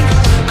train.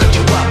 Cut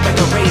you up like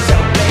a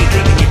razor blade,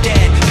 leaving you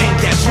dead. Paint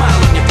that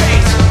smile on your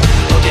face.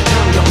 Hold your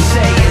tongue, don't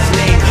say his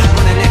name.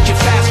 Running at you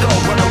fast, go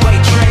runaway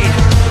train.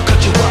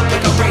 Cut you up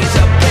like a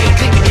razor blade,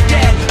 leaving you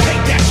dead.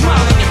 Paint that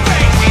smile on your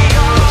face.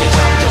 Hold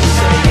your tongue, don't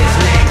say his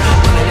name.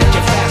 Running at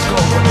you fast, go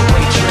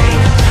runaway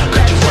train. Cut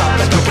you up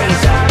like a razor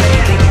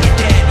blade,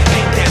 leaving you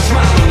dead. Paint that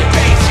smile on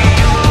your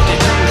face. Hold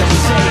your tongue,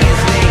 don't say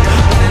his name.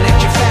 Running at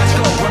you fast,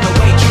 go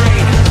runaway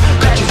train.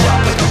 Cut you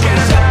up like a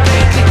razor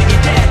blade, leaving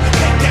you dead.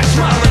 Paint that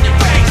smile on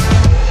your face.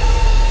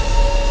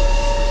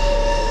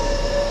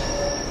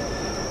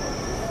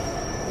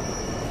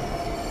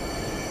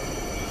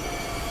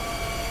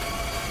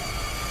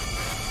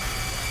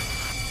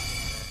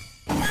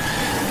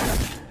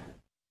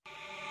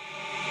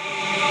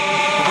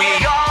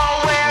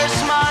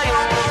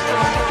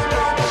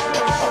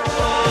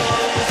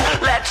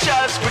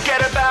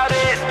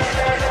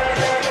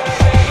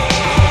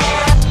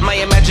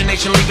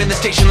 Leaving the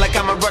station like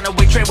I'm a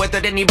runaway train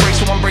without any brakes,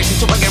 so I'm bracing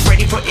so I get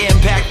ready for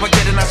impact. But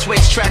then I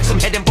switch tracks, I'm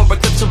heading for a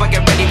clip so I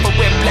get ready for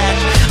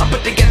whiplash. I'm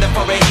put together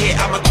for a hit,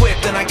 I'm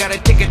equipped and I got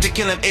a ticket to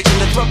kill him, itching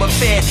to throw a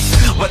fit.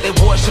 What they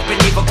worshiping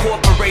evil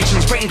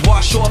corporations,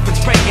 brainwash orphans,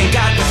 praying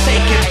God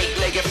forsaken.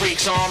 Eight-legged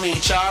freaks on me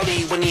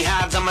Charlie. When he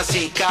hides, I'ma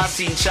seek. I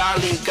see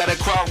Charlie. Gotta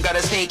crawl,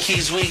 gotta sneak.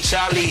 He's weak,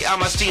 Charlie.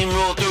 I'ma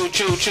steamroll through,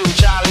 choo choo,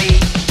 Charlie.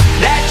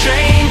 That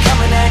train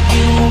coming at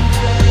you.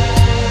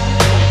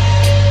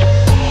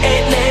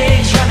 8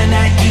 legs running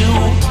at you.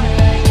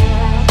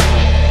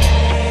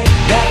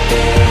 That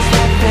face,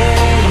 that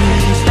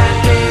face, that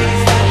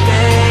face, that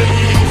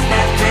face,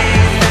 that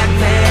face, that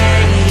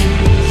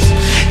face,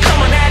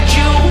 coming at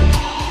you.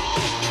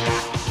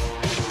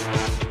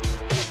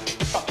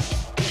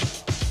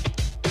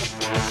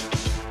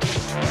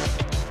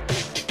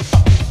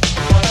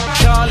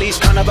 Charlie's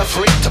kind of a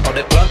freak, to put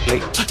it bluntly.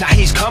 Now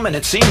he's coming,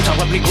 it seems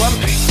horribly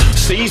grumpy.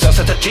 Sees us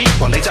at the Jeep,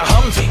 well it's a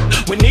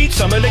Humvee. We need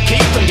someone to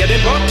keep from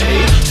getting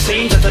rocky.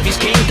 Seems as if he's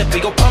keen to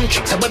big old pump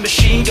chicks. And we're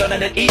machine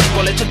gunning at each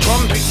bullet to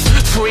trumpet.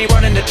 Free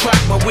running the track,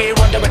 but we're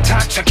under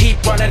attack. So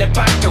keep running it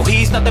back till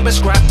he's nothing but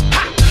scrap.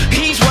 Ha!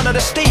 He's one of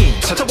the steam,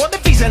 so to what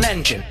if he's an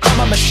engine? I'm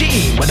a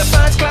machine, with a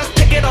first class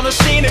ticket on a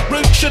scenic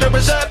route. Should've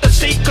reserved the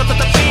seat, cause of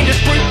the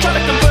fiendish brute trying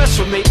to converse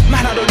with me.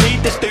 Man, I don't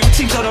need this dude,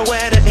 seems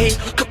unaware that he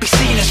could be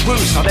seen as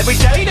rude. Not every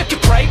day that you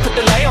pray for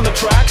delay on the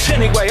tracks.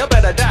 Anyway, I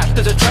better dash,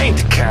 there's a train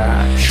to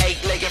catch.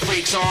 8-legged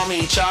freaks on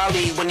me,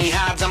 Charlie. When he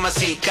hides, I'ma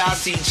seek. I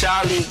see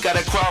Charlie.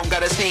 Gotta crawl,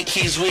 gotta sneak.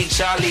 He's weak,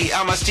 Charlie.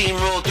 I'ma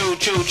steamroll through,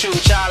 choo choo,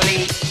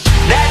 Charlie.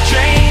 That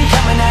train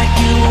coming at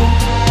you.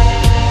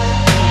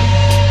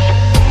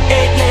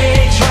 8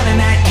 legs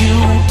running at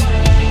you.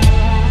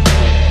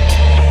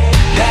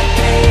 That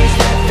face,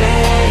 that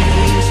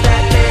face,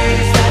 that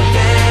face, that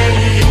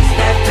face,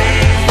 that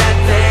face, that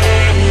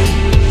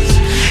face,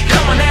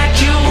 coming at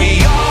you.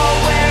 We all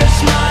wear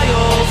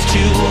smiles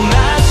to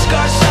mask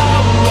our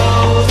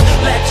sorrows.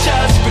 Let's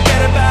just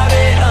forget about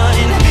it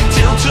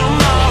until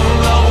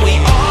tomorrow. We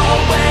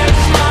all wear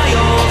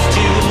smiles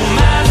to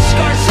mask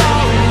our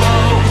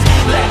sorrows.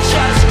 Let's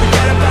just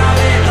forget about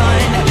it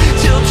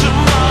until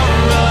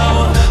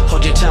tomorrow.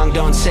 Hold your tongue,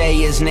 don't say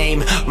his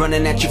name.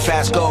 Running at you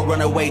fast, go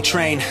runaway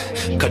train.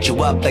 Cut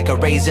you up like a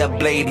razor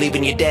blade,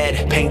 leaving you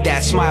dead. Paint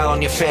that smile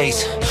on your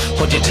face.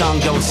 Hold your tongue,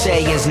 don't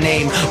say his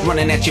name.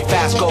 Running at you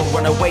fast, go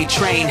runaway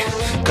train.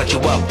 Cut you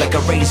up like a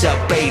razor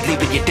blade,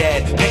 leaving you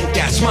dead. Paint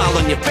that smile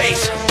on your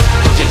face.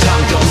 Hold your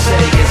tongue, don't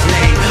say his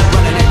name.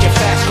 Running at you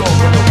fast, go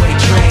runaway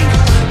train.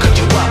 Cut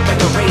you up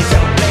like a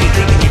razor blade,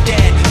 leaving you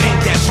dead.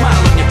 Paint that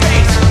smile on your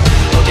face.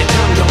 Hold your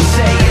tongue, don't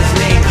say his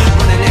name.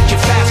 Running at you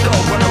fast, go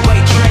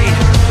runaway train.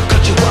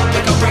 Cut you up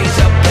like a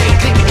razor blade,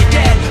 leaving you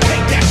dead.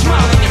 Paint that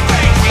smile on your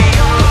face.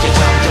 Hold your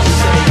tongue, don't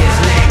say his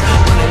name.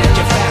 Running at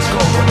you fast,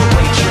 go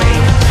runaway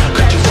train.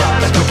 Cut you up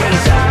like a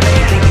razor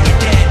blade, leaving you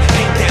dead.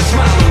 Paint that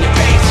smile on your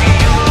face.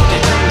 Hold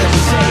your tongue,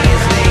 don't say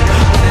his name.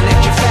 Running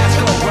at you fast,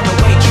 go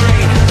runaway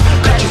train.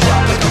 Cut you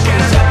up like a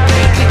razor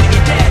blade, leaving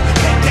you dead.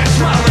 Paint that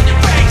smile on your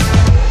face.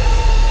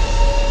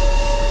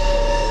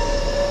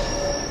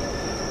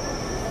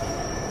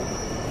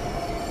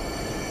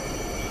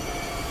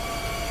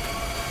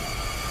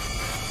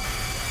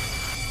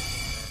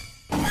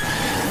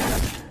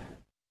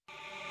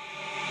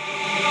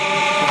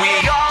 We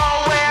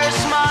all wear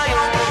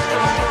smiles.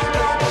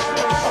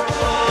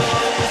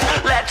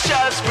 Let's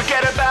just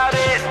forget about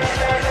it.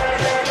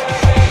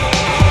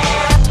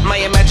 My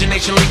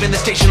imagination leaving the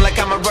station like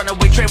I'm a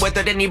runaway train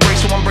without any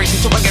brakes, so I'm bracing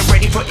so I get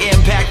ready for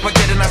impact. But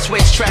then I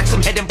switch tracks,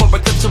 I'm heading for a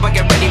clip so I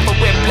get ready for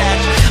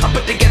whiplash. I'm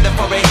put together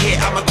for a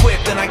hit, I'm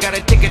equipped and I got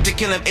a ticket to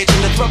kill him,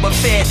 itching to throw a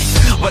fit.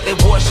 What they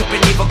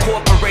worshiping evil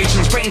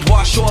corporations,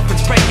 brainwash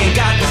orphans, praying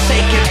God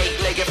forsaken.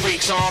 8-legged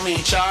freaks on me,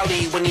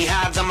 Charlie. When he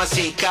hides, I'ma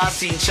seek. I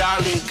see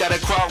Charlie. Gotta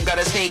crawl,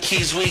 gotta sneak.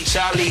 He's weak,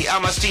 Charlie.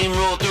 I'ma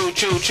steamroll through,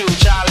 choo choo,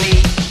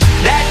 Charlie.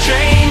 That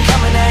train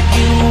coming at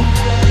you.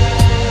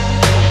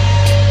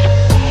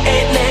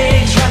 8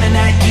 legs running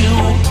at you.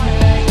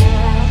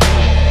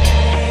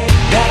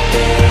 That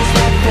face,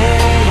 that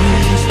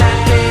face, that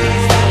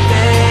face, that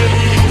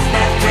face,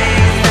 that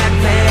face, that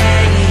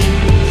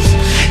face,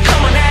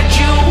 coming at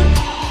you.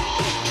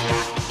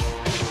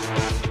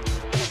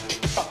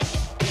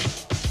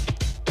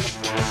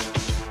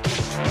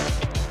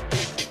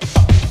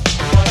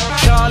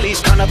 Charlie's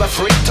kind of a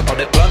freak, to put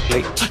it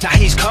bluntly. Now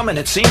he's coming,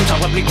 it seems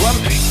horribly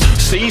grumpy.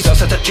 Sees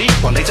us at the Jeep,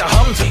 well it's a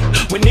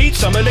Humvee. We need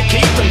someone to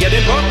keep from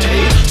getting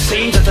rocky.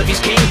 Seems as if he's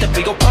keen to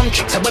big old pump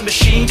chicks. And we're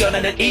machine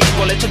gunning at each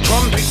bullet to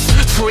trumpet.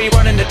 Free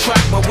running the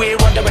track, but we're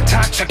under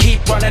attack. So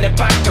keep running it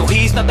back till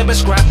he's nothing but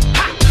scrap.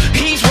 Ha!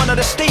 He's one of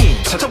the steam,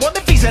 so to what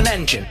if he's an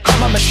engine?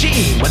 I'm a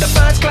machine, with a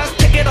first class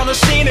ticket on a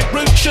scenic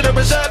route. Should've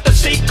reserved the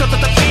seat, cause of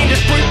the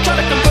fiendish brute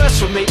trying to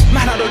converse with me.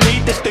 Man, I don't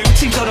need this dude,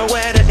 seems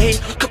unaware that he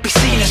could be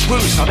seen as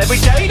rude. Not every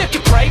day that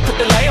you pray for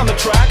delay on the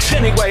tracks.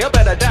 Anyway, I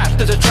better dash,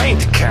 there's a train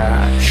to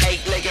catch.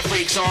 8-legged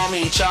freaks on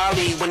me,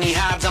 Charlie. When he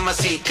hides, I'ma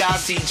seek. I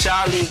see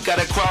Charlie.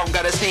 Gotta crawl,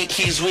 gotta sneak.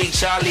 He's weak,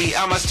 Charlie.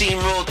 I'ma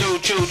steamroll through,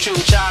 choo choo,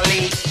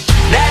 Charlie.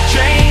 That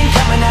train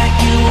coming at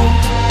you.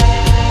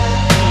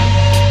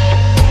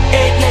 8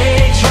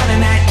 legs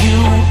running at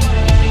you.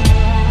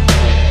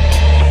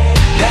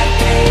 That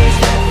face,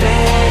 that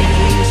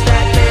face,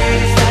 that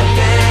face, that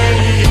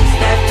face,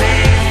 that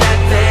face, that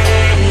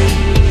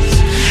face,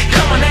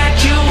 coming at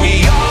you.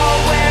 We all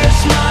wear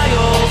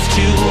smiles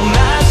to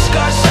mask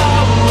our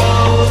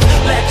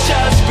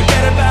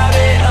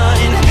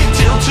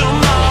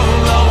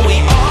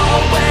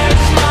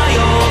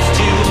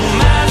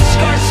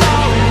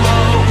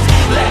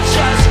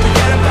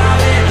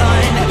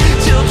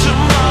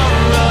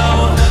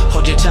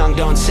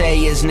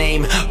his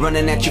name.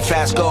 Running at you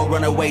fast, go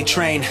runaway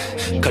train.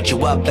 Cut you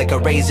up like a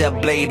razor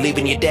blade,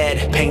 leaving you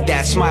dead. Paint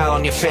that smile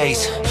on your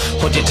face.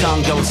 Hold your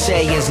tongue, don't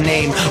say his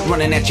name.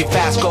 Running at you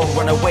fast, go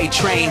runaway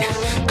train.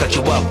 Cut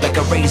you up like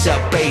a razor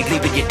blade,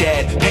 leaving you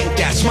dead. Paint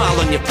that smile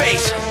on your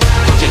face.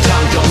 Hold your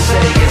tongue, don't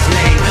say his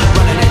name.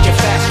 Running at you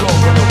fast, go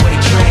runaway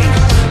train.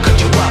 Cut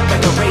you up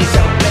like a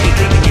razor blade,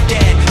 leaving you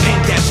dead.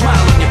 Paint that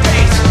smile on your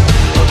face.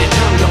 Hold your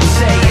tongue, don't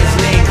say his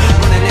name.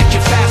 Running at you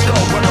fast, go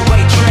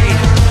runaway train.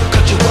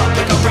 Cut you up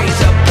like a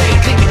razor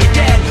blade, leaving you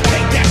dead.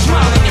 Paint that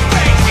smile on your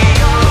face.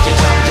 Hold your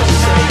tongue, don't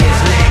say his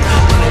name.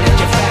 Running at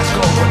you fast,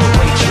 go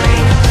runaway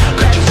train.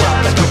 Cut you up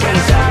like a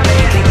razor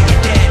blade, leaving you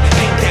dead.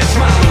 Paint that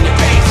smile on your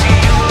face.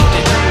 Hold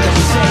your tongue,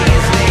 don't say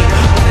his name.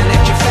 Running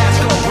at you fast,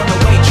 go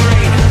runaway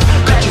train.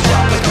 Cut you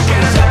up like a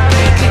razor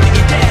blade, leaving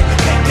you dead.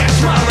 Paint that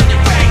smile on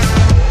your face.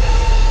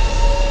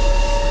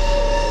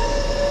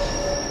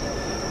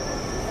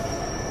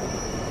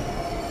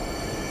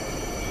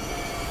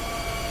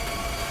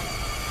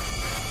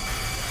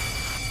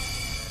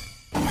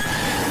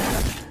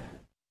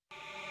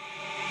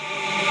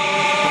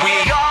 We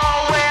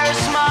all wear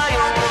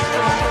smiles.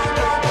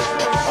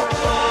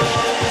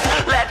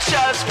 Let's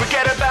just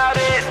forget about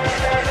it.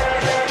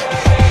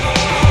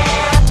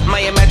 My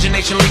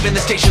imagination leaving the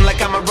station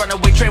like I'm a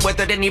runaway train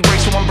without any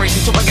brakes, so I'm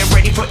bracing so I get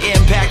ready for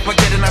impact. We're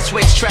getting I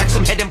switch tracks,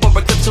 I'm heading for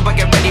a clip so I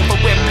get ready for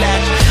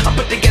whiplash. I'm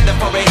put together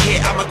for a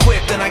hit, I'm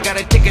equipped and I got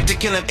a ticket to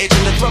kill him,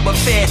 itching to throw a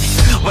fit.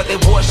 But they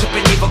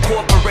worshiping evil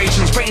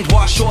corporations,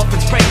 brainwash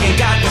orphans, praying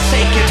God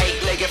forsaken.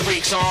 Eight-legged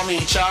freaks on me,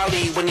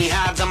 Charlie. When he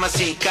hides, I'ma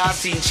seek, I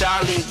see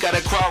Charlie.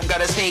 Gotta crawl,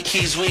 gotta sneak,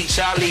 he's weak,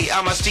 Charlie.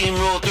 I'ma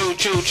steamroll through,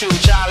 choo-choo,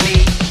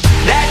 Charlie.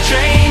 That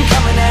train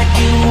coming at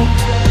you.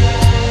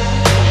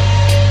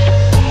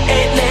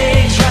 8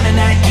 legs running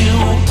at you.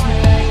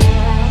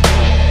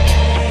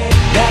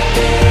 That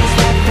face,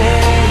 that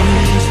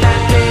face, that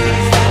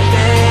face,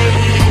 that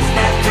face,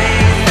 that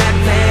face, that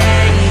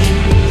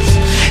face,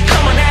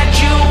 coming at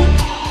you.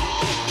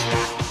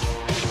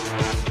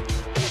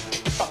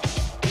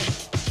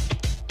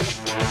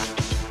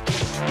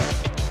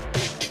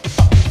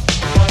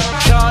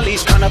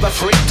 Charlie's kind of a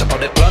freak, to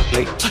put it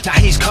bluntly. Now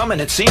he's coming,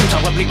 it seems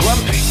horribly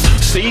grumpy.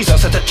 Sees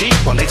us at the Jeep,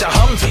 well it's a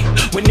Humvee.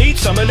 We need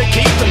someone to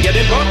keep from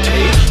getting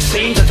rocky.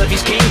 Seems as if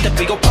he's keen to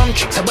big old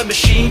punches. And we're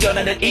machine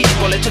gunning at each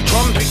bullet to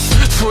trumpet.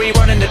 Free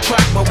running the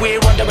track while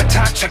we're under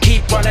attack. So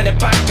keep running it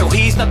back till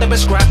he's nothing but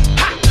scrap.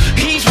 Ha!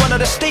 He's one of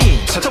the steam,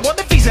 so I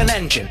wonder if he's an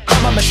engine.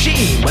 I'm a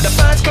machine with a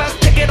first class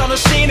ticket on a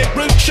scenic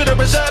route. Should've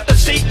reserved the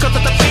seat cause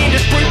of the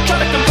fiendish brute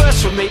trying to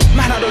converse with me.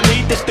 Man, I don't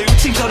need this dude,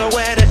 seems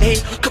unaware that he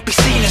could be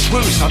seen as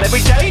rude. Not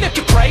every day that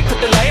you pray,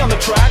 put delay on the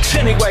tracks.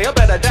 Anyway, I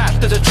better dash,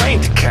 there's a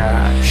train to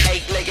catch.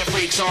 8-legged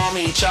freaks on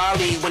me,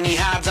 Charlie. When he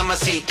hides, I'ma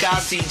seek, I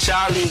see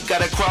Charlie.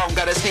 Gotta crawl,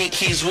 gotta sneak,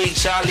 he's weak,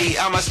 Charlie.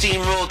 I'ma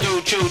steamroll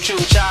through, choo-choo,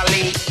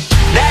 Charlie.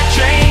 That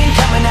train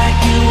coming at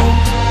you.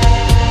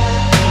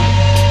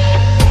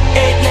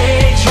 8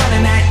 legs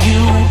running at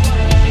you.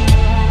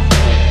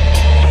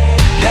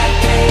 That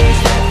face,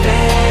 that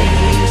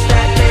face,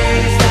 that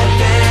face, that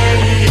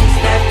face,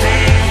 that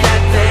face,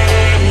 that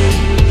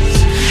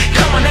face,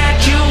 coming at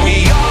you.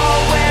 We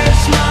all wear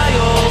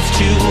smiles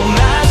to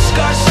mask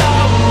our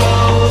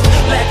sorrows.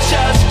 Let's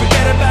just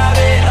forget about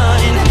it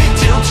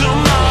until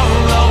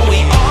tomorrow.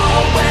 We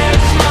all wear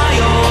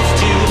smiles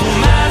to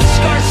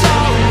mask our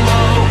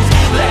sorrows.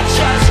 Let's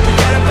just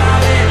forget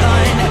about it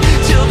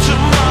until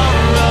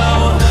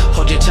tomorrow.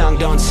 Hold your tongue,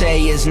 don't say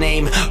his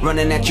name.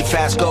 Running at you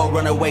fast, go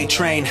runaway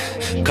train.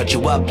 Cut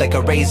you up like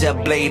a razor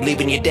blade,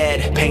 leaving you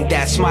dead. Paint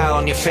that smile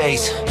on your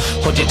face.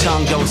 Hold your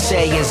tongue, don't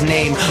say his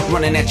name.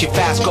 Running at you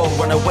fast, go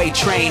runaway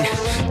train.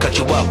 Cut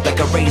you up like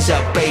a razor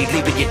blade,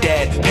 leaving you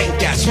dead. Paint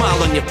that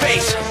smile on your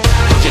face.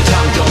 Hold your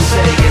tongue, don't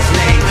say his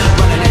name.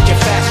 Running at you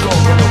fast, go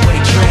runaway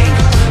train.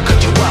 Cut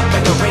you up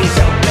like a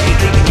razor blade,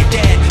 leaving you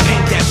dead.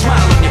 Paint that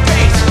smile on your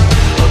face.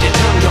 Hold your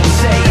tongue, don't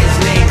say his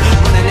name.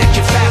 Running at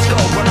you fast, go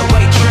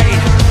runaway train.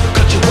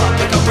 Cut you up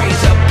like a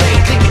razor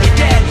blade, leaving you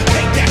dead.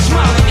 Paint that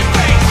smile on your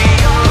face.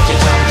 Hold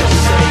your tongue, don't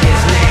say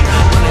his name.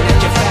 Running at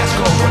you fast,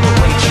 go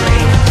runaway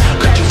train.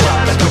 Cut you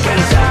up like a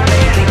razor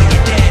blade, leaving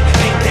you dead.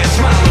 Paint that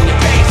smile on your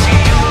face.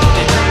 Hold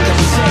your tongue,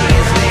 don't say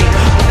his name.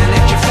 Running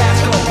at you fast,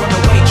 go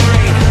runaway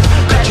train.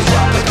 Cut you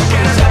up like a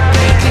razor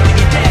blade, leaving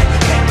you dead.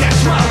 Paint that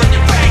smile on your face.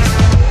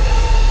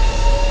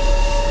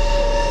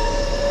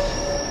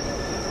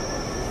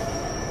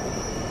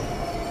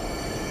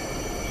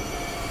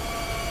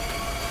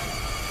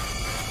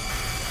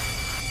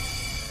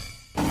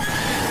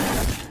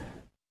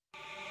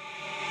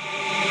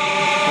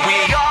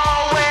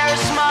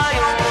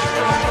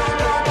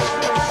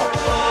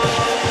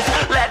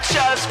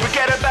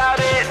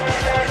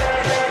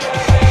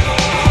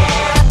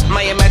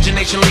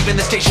 imagination leaving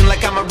the station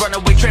like I'm a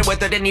runaway train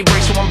without any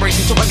brakes. So I'm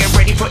bracing so I get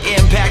ready for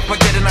impact. But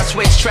then I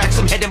switch tracks,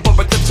 I'm heading for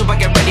a clip so I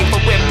get ready for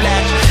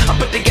whiplash. I'm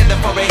put together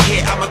for a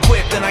hit, I'm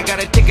equipped and I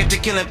got a ticket to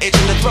kill him,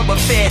 itching to throw a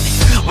fit.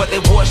 What they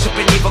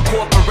worshiping evil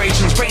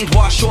corporations,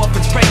 brainwash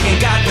orphans, praying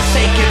God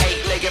forsaken.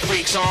 Eight-legged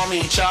freaks on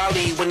me,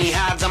 Charlie. When he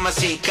hides, I'ma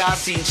seek, I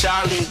see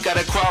Charlie.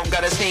 Gotta crawl,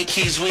 gotta sneak,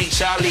 he's weak,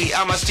 Charlie.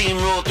 I'ma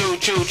steamroll through,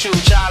 choo-choo,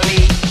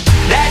 Charlie.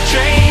 That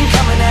train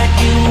coming at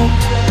you,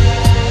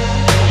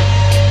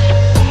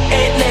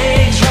 8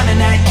 legs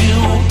running at you.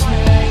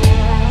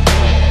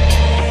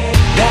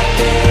 That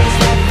face,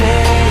 that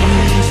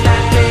face,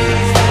 that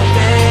face, that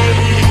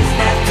face,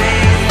 that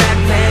face, that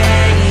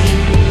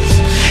face,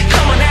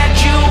 coming at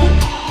you.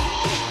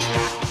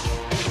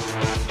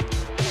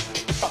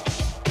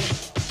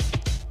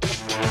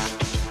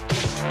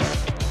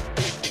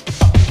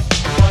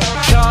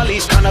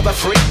 Charlie's kind of a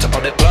freak, to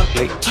put it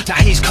bluntly. Now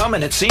he's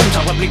coming, it seems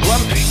horribly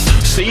grumpy.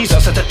 Sees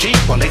us at the Jeep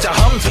while it's a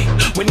Humvee.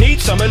 We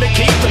need someone to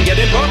keep from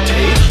getting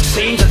rotty.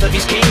 Seems as if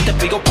he's keen to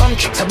big old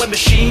punching. So we're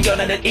machine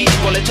gunning at each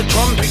bullet to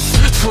trumping.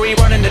 Free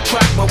running the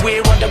track while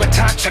we're under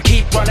attack. So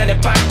keep running it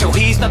back till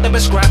he's nothing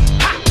but scrap.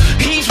 Ha!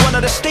 He's one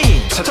of the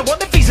steam, so I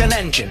wonder if he's an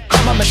engine.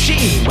 I'm a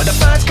machine with a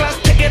first class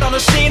ticket on a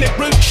scenic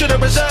route.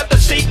 Should've reserved the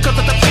seat cause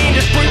of the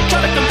fiendish brute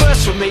trying to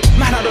converse with me.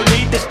 Man, I don't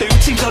need this dude,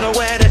 seems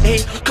unaware that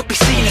he could be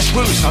seen as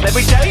rude. Not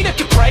every day that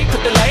you pray for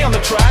delay on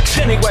the tracks.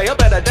 Anyway, I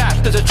better dash,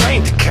 there's a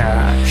train to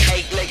catch.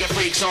 Eight-legged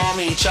freaks on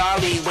me,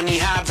 Charlie. When he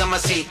hides, I'ma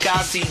seek,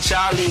 I see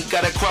Charlie.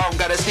 Gotta crawl,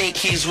 gotta sneak,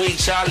 he's weak,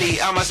 Charlie.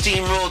 I'ma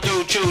steamroll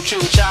through,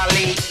 choo-choo,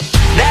 Charlie.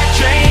 That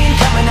train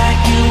coming at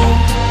you,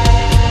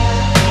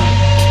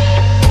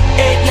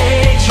 8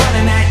 legs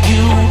running at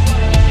you.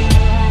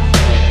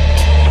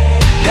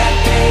 That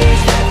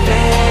face, that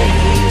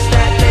face,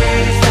 that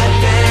face, that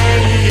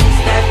face,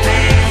 that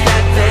face,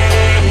 that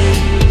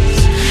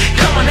face,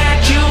 coming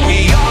at you.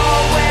 We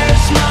all wear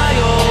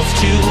smiles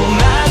to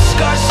mask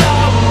our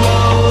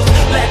sorrows.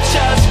 Let's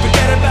just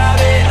forget about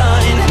it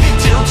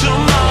until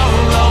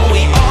tomorrow.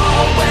 We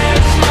all wear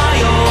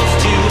smiles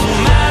to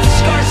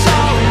mask our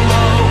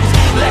sorrows.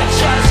 Let's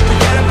just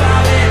forget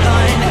about it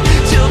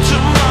until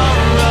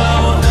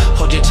tomorrow.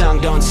 Hold your tongue,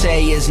 don't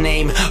say his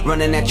name.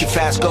 Running at you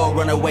fast, go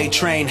runaway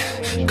train.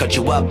 Cut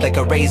you up like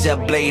a razor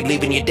blade,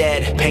 leaving you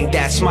dead. Paint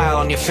that smile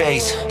on your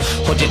face.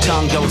 Hold your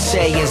tongue, don't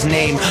say his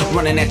name.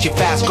 Running at you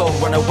fast, go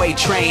runaway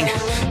train.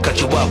 Cut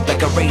you up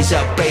like a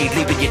razor blade,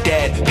 leaving you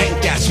dead.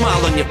 Paint that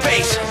smile on your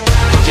face.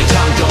 Hold your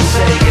tongue, don't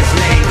say his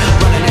name.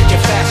 Running at you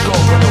fast, go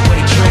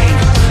runaway train.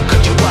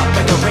 Cut you up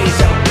like a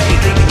razor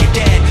blade, leaving you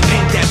dead.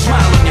 Paint that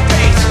smile on your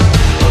face.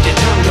 Hold your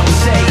tongue, don't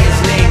say his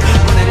name.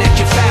 Running at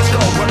you fast, go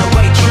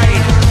runaway train.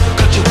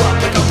 Cut you up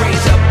like a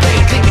razor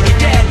blade, leaving you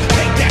dead.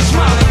 Paint that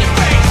smile on your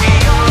face.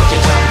 Hold your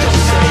tongue, don't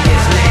say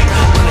his name.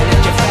 Running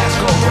at you fast,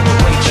 go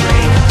runaway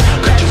train.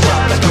 Cut you up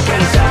like a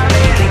razor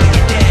blade, leaving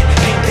you dead.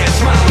 Paint that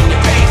smile on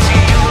your face.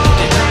 Hold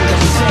your tongue,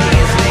 don't say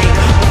his name.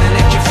 Running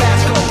at you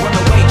fast, go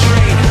runaway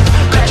train.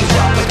 Cut you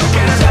up like a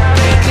razor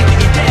blade, leaving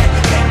you dead.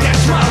 Paint that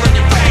smile on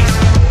your face.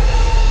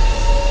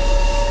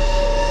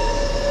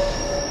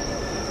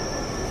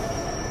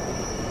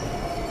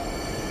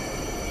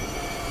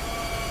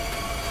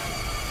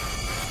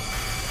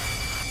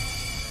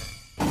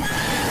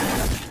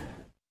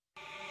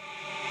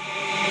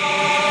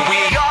 We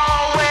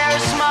all wear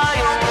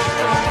smiles.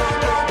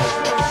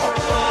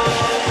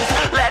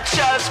 Let's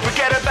just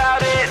forget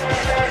about it.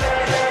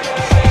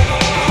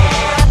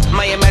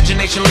 My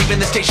imagination leaving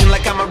the station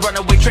like I'm a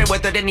runaway train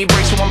without any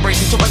brakes. So I'm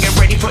bracing so I get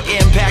ready for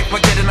impact.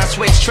 But then I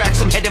switch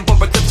tracks, I'm heading for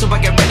a clip so I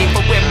get ready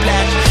for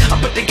whiplash. I'm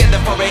put together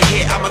for a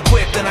hit, I'm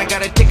equipped and I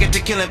got a ticket to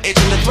kill him,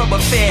 itching to throw a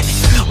fit.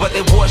 What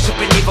they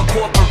worshiping evil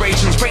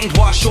corporations,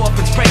 brainwash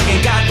orphans,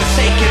 praying God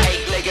forsaken.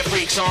 Eight-legged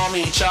freaks on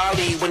me,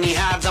 Charlie. When he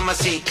hides, I'ma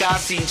seek, I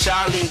see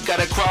Charlie.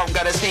 Gotta crawl,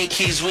 gotta sneak,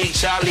 he's weak,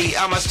 Charlie.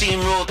 I'ma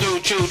steamroll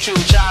through, choo-choo,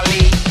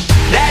 Charlie.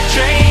 That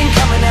train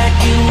coming at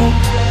you,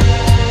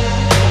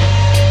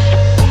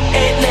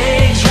 8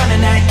 legs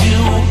running at you.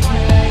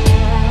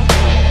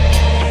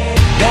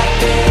 That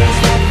face,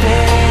 that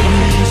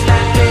face,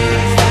 that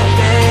face, that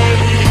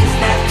face,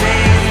 that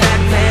face,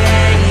 that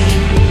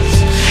face,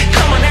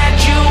 coming at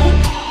you.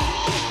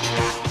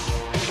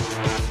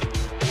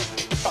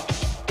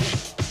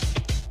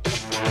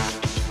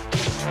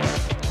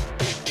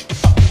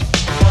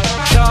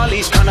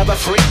 Charlie's kind of a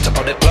freak, to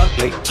put it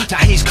bluntly. Now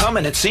he's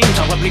coming, it seems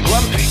horribly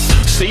grumpy.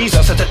 Sees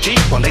us at the Jeep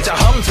while it's a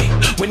Humvee.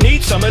 We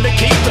need someone to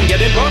keep from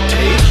getting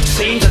rotty.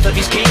 Seems as if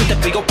he's keen to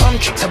big old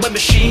punching. So we're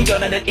machine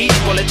gunning at each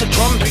bullet to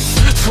trumping.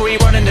 Free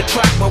running the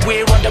track while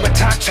we're under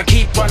attack. So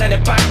keep running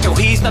it back till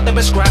he's nothing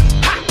but scrap.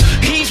 Ha!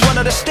 He's one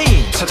of the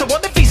steam, so I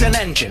wonder if he's an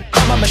engine.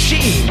 I'm a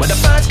machine with a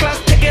first class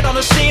ticket on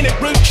a scenic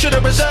route.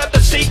 Should've reserved the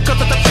seat cause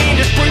of the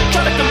fiendish brute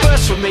trying to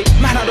converse with me.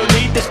 Man, I don't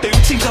need this dude,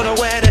 seems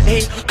unaware that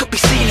he could be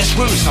seen as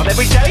rude. Not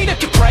every day that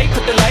you pray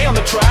for delay on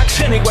the tracks.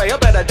 Anyway, I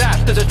better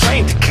dash, there's a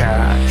train to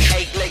catch.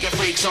 Eight-legged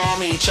freaks on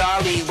me,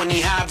 Charlie. When he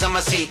hides,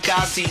 I'ma seek,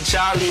 I see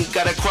Charlie.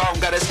 Gotta crawl,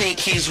 gotta sneak,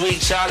 he's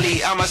weak,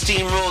 Charlie. I'ma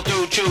steamroll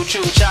through,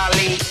 choo-choo,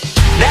 Charlie.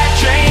 That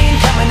train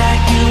coming at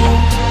you,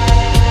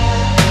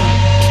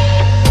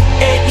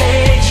 Eight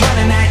legs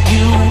running at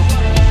you.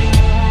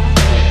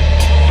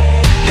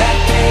 That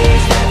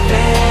face, that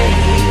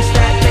face,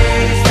 that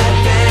face, that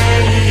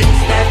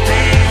face, that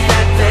face,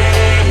 that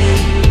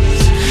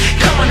face,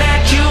 coming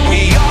at you.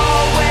 We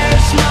all wear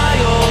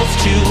smiles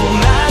to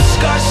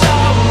mask our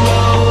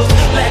sorrows.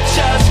 Let's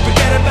just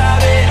forget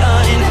about it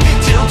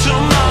until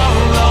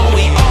tomorrow.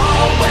 We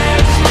all wear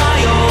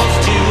smiles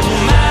to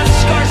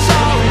mask our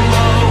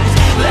sorrows.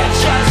 Let's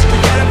just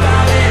forget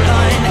about it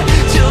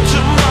until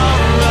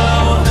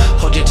tomorrow.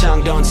 Hold your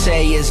tongue, don't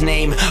say his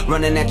name.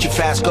 Running at you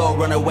fast, go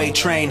runaway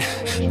train.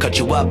 Cut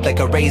you up like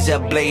a razor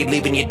blade,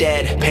 leaving you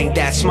dead. Paint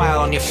that smile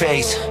on your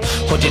face.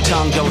 Hold your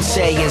tongue, don't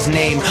say his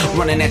name.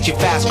 Running at you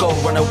fast, go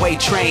runaway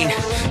train.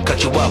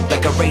 Cut you up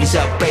like a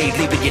razor blade,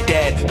 leaving you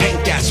dead.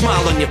 Paint that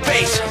smile on your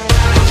face.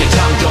 Hold your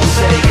tongue, don't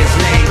say his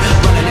name.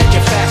 Running at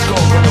you fast, go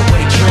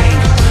runaway train.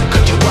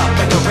 Cut you up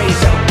like a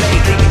razor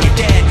blade, leaving you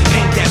dead.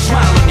 Paint that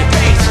smile on your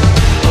face.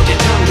 Hold your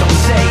tongue, don't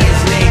say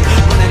his name.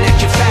 Running at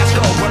you fast,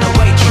 go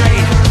runaway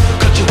train.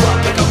 Cut you up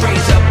like a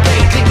razor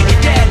blade, leaving you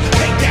dead.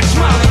 Paint that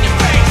smile on your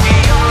face.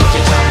 Hold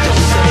your tongue,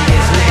 don't say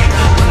his name.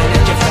 Running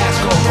at you fast,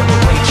 go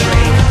runaway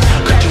train.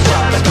 Cut you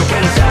up like a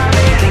razor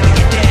blade, leaving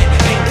you dead.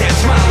 Paint that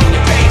smile on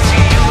your face.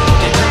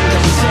 Hold your tongue,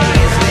 don't say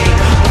his name.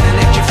 Running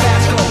at you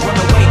fast, go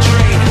runaway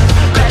train.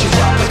 Cut you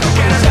up like a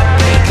razor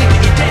blade,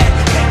 leaving you dead.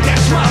 Paint that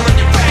smile on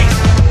your face.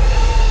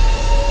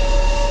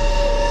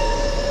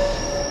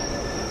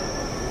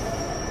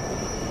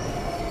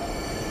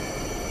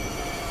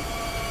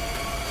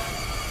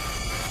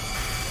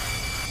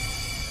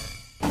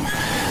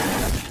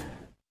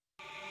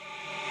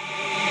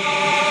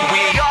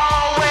 We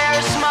all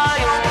wear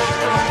smiles.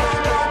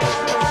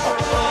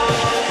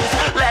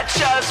 Let's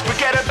just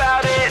forget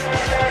about it.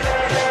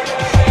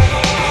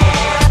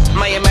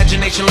 My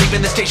imagination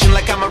leaving the station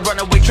like I'm a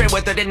runaway train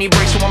without any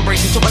brakes, so I'm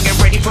bracing so I get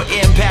ready for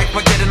impact.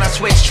 By getting I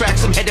switch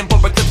tracks, I'm heading for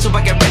a clip so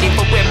I get ready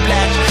for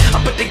whiplash.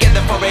 I'm put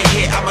together for a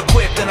hit, I'm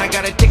equipped and I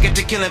got a ticket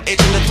to kill him,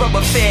 itching to throw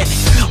a fit.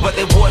 What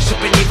they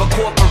worshiping evil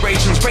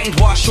corporations,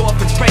 brainwash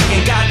orphans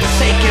praying God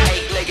forsaken.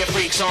 Eight-legged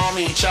freaks on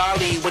me,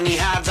 Charlie. When he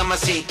hides, I'ma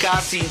seek,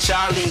 I see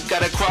Charlie.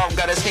 Gotta crawl,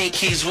 gotta sneak,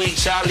 he's weak,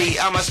 Charlie.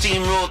 I'ma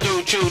steamroll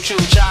through, choo-choo,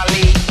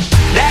 Charlie.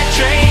 That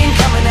train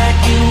coming at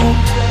you.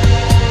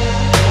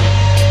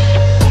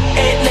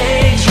 Eight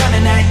legs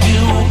running at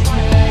you.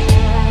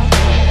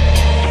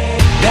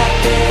 That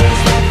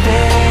face, that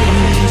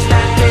face,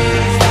 that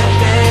face, that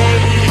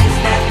face,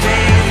 that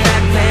face,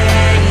 that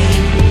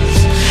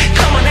face,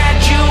 coming at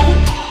you.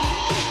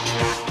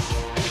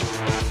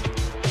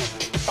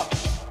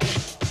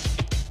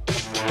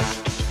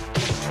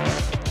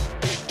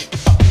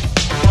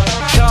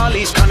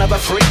 Charlie's kind of a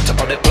freak, to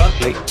put it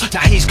bluntly.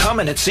 Now he's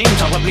coming, it seems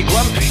horribly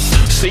grumpy.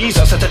 Sees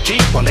us at a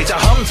Jeep while it's a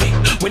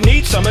Humvee. We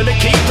need someone to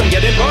keep from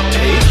getting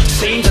rocky.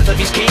 Seems as if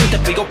he's keen to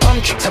feel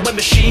punchy. So a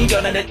machine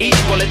gun and at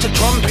each bullet's a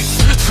trumpet.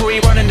 Three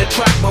running the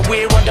track but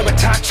we're under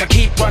attack. So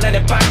keep running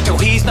it back till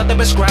he's nothing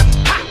but scrap.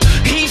 Ha!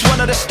 He's one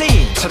of the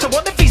steam, so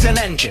what if he's an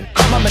engine?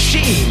 I'm a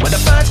machine, with a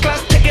first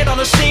class ticket on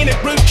the scenic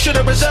route.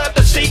 Should've reserved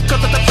the seat,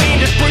 cause of the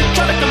fiendish brute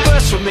trying to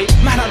converse with me.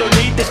 Man, I don't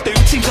need this dude,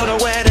 seems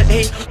unaware that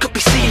he could be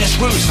seen as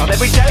rude. Not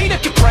every day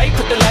that you pray,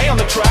 put delay on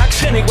the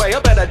tracks. Anyway, I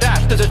better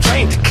dash, there's a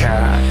train to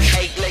catch.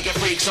 Eight-legged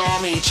freaks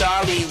on me,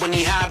 Charlie. When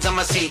he hides,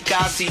 I'ma seek,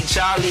 I see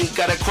Charlie.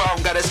 Gotta crawl,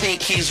 gotta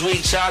sneak, he's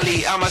weak,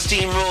 Charlie. I'ma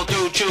steamroll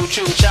through,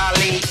 choo-choo,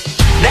 Charlie.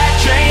 That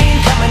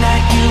train coming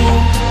at you.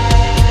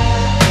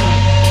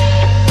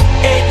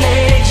 Eight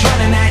legs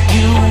running at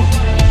you.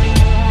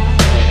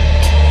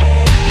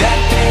 That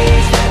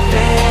face, that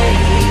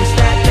face,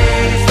 that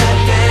face, that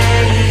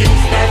face,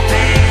 that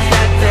face,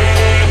 that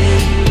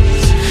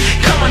face,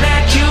 coming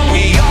at you.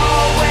 We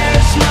all wear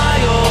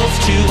smiles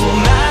to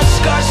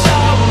mask our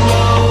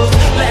sorrows.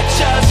 Let's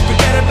just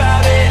forget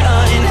about it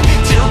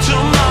until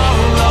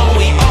tomorrow.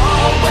 We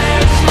all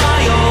wear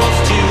smiles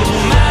to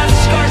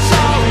mask our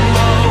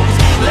sorrows.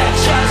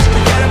 Let's just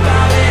forget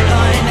about it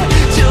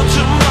until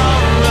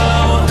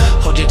tomorrow.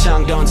 Hold your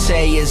tongue, don't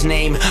say his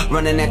name.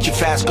 Running at you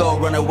fast, go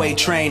runaway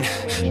train.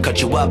 Cut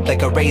you up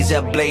like a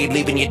razor blade,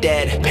 leaving you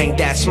dead. Paint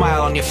that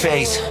smile on your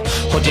face.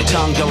 Hold your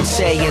tongue, don't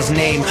say his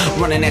name.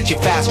 Running at you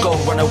fast, go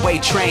runaway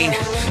train.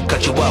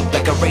 Cut you up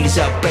like a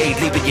razor blade,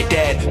 leaving you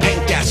dead.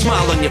 Paint that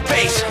smile on your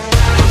face.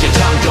 Hold your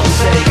tongue, don't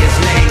say his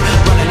name.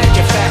 Running at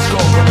you fast, go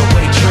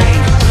runaway train.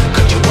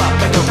 Cut you up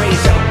like a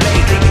razor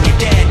blade, leaving you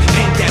dead.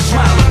 Paint that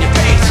smile on your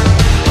face.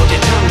 Hold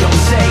your tongue,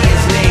 don't say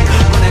his name.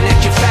 Running at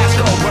you fast,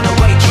 go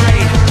runaway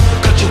train.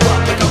 Cut you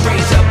up like a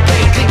razor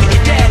blade, leaving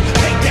you dead.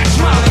 Paint that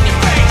smile on your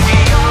face.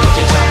 Hold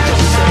your tongue,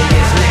 don't say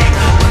his name.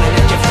 Running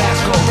at you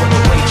fast, go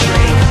runaway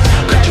train.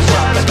 Cut you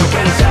up like a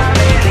razor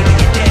blade, leaving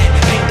you dead.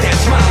 Paint that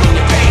smile on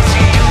your face.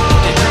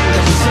 Hold your tongue,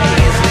 don't say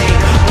his name.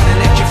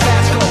 Running at you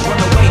fast, go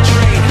runaway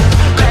train.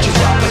 Cut you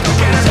up like a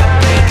razor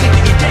blade,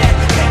 leaving you dead.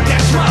 Paint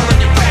that smile on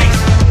your face.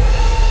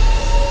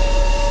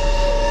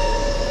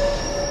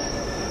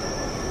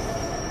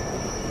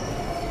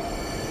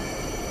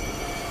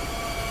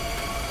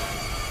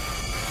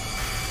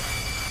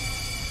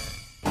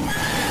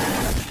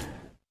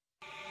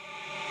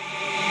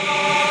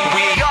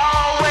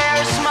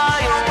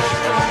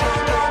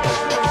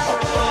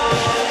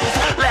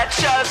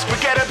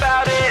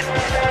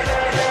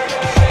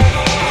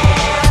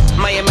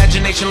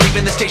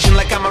 leaving the station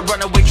like I'm a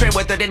runaway train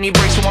without any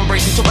brakes, so I'm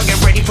bracing so I get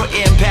ready for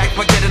impact.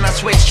 But then I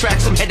switch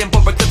tracks, I'm heading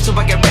for a clip so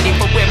I get ready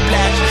for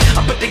whiplash.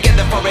 I'm put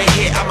together for a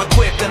hit, I'm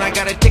equipped and I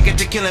got a ticket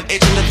to kill him,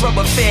 itching to throw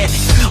a fit.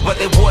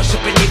 But they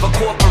worshiping evil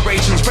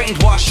corporations,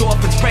 brainwash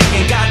orphans,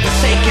 praying God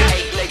forsaken.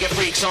 Eight-legged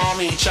freaks on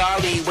me,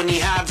 Charlie. When he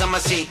hides, I'ma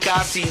seek,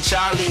 I see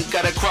Charlie.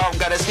 Gotta crawl,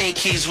 gotta sneak,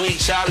 he's weak,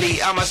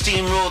 Charlie. I'ma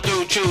steamroll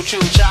through,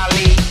 choo-choo,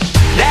 Charlie.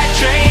 That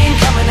train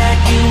coming at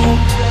you,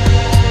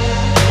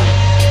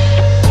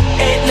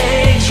 8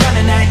 legs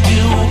running at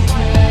you.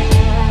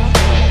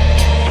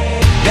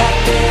 That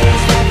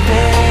face, that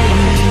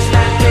face,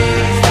 that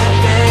face, that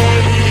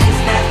face,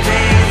 that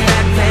face,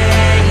 that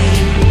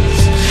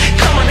face,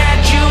 coming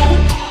at you.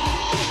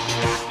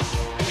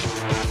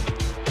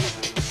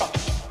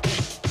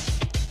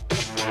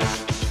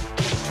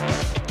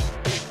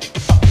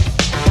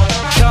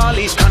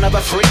 Charlie's kind of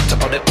a freak, to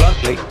put it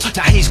bluntly.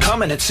 Now he's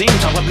coming, it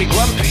seems horribly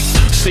grumpy.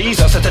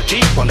 Sees us at a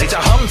Jeep while it's a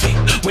Humvee.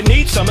 We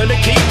need someone to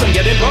keep from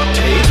getting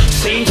rocky.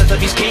 Seems as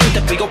if he's keen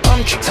to big old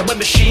punching. So we're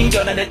machine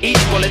gunning at each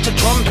bullet to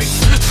trumpet.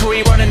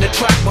 Free running the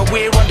track while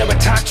we're under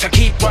attack. So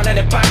keep running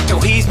it back till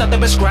he's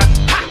nothing but scrap.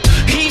 Ha!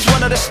 He's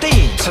one of the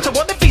steam, so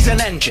what if he's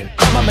an engine?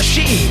 I'm a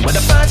machine with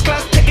a first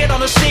class ticket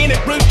on a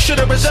scenic route.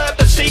 Should've reserved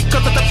the seat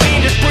cause of the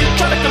fiendish brute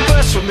trying to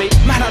converse with me.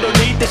 Man, I don't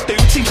need this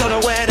dude, seems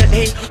unaware that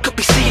he could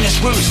be seen as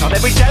rude. Not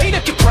every day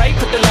that you pray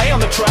for delay on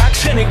the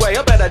tracks. Anyway,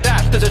 I better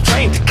dash, there's a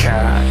train to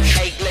catch.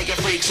 Eight-legged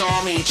freaks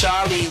on me,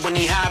 Charlie. When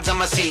he hides,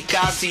 I'ma seek,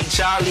 I see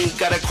Charlie.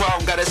 Gotta crawl,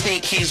 gotta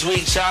sneak, he's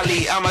weak,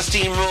 Charlie. I'ma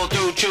steamroll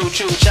through,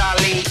 choo-choo,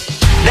 Charlie.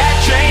 That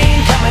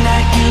train coming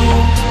at you,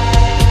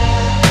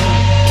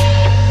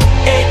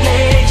 8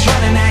 legs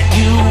running at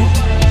you.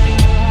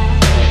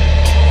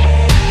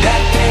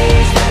 That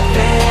face, that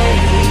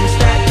face,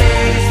 that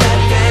face,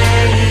 that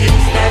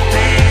face, that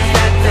face,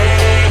 that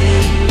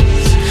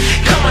face,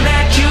 coming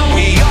at you.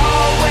 We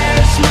all wear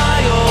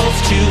smiles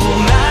to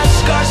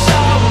mask our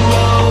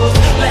sorrows.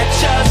 Let's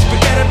just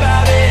forget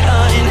about it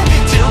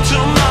until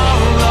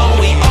tomorrow.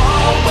 We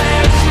all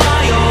wear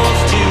smiles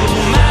to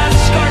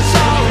mask our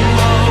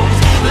sorrows.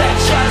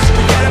 Let's just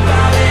forget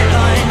about it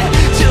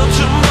until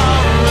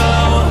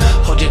tomorrow.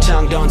 Hold your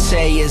tongue, don't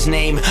say his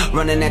name.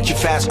 Running at you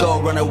fast, go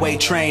runaway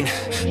train.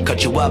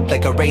 Cut you up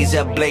like a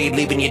razor blade,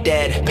 leaving you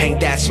dead. Paint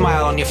that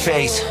smile on your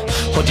face.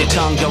 Hold your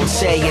tongue, don't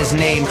say his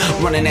name.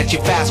 Running at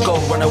you fast, go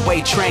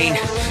runaway train.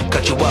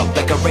 Cut you up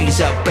like a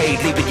razor blade,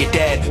 leaving you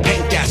dead.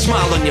 Paint that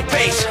smile on your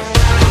face.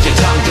 Hold your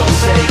tongue, don't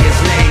say his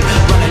name.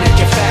 Running at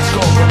you fast,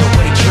 go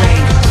runaway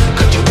train.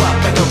 Cut you up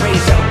like a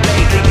razor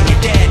blade, leaving you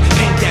dead.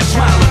 Paint that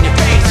smile on your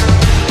face.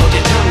 Hold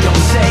your tongue,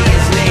 don't say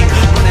his name.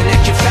 Running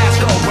at you fast,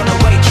 go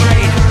runaway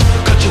train.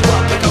 Cut you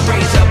up like a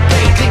razor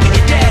blade, leaving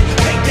you dead.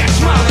 Paint that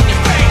smile on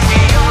your face.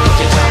 Hold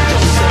your tongue,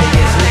 don't say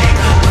his name.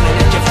 Running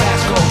at you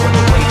fast, go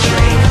runaway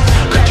train.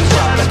 Cut you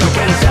up like a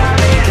razor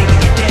blade,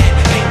 leaving you dead.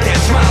 Paint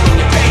that smile on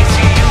your face.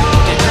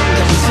 Hold your tongue,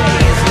 don't say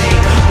his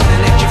name.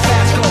 Running at you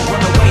fast, go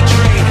runaway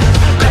train.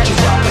 Cut you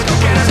up like a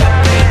razor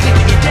blade,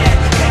 leaving you dead.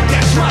 Paint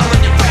that smile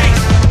on your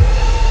face.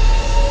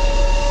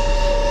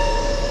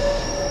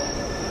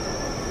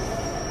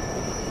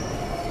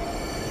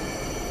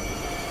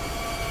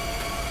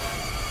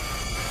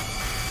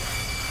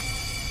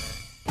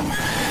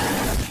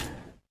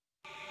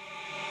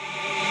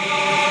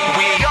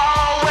 We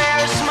all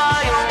wear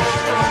smiles.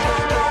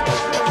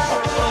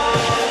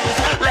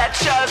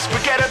 Let's just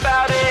forget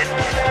about it.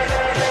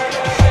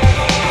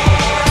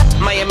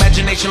 My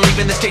imagination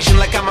leaving the station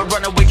like I'm a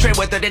runaway train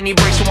without any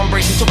brakes, so I'm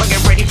bracing so I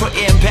get ready for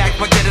impact.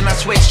 But then I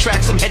switch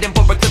tracks, I'm heading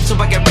for a clip so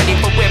I get ready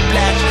for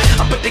whiplash.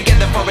 I'm put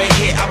together for a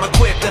hit, I'm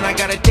equipped and I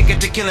got a ticket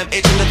to kill him,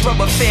 itching to throw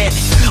a fit.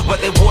 But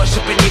they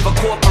worshiping evil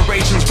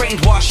corporations,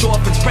 brainwash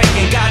orphans,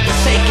 praying God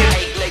forsaken.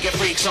 Eight-legged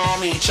freaks on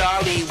me,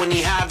 Charlie. When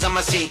he hides,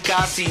 I'ma seek,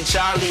 I see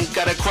Charlie.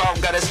 Gotta crawl,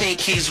 gotta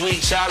sneak, he's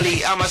weak,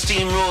 Charlie. I'ma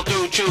steamroll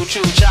through,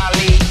 choo-choo,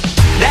 Charlie.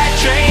 That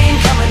train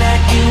coming at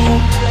you,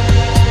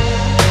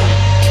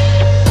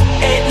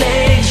 8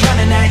 legs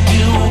running at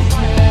you.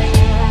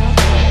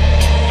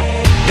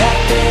 That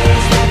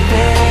face, that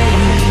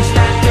face,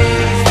 that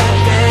face, that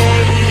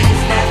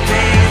face, that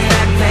face,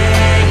 that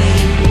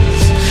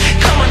face,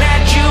 coming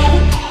at you.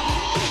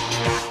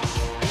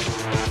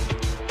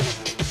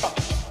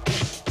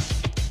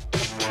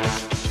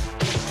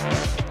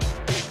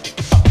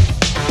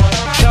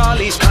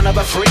 Charlie's kind of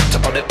a freak, to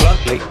put it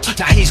bluntly.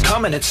 Now he's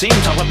coming, it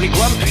seems horribly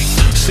grumpy.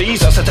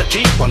 Sees us at a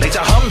Jeep while it's a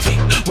Humvee.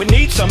 We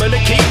need someone to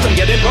keep from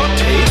getting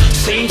rocky.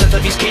 Seems as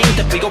if he's keen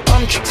to big old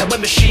punching. So we're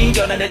machine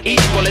gunning at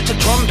each bullet to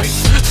trumpet.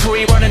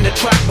 Free running the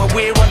track while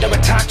we're under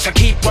attack. So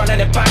keep running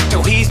it back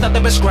till he's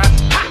nothing but scrap.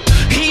 Ha!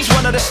 He's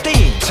one of the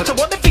steam, so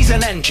what if he's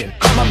an engine?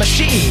 I'm a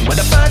machine with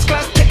a first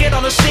class ticket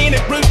on a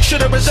scenic route.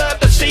 Should've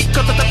reserved the seat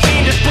cause of the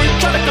fiendish brute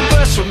trying to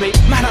converse with me.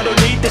 Man, I don't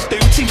need this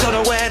dude, seems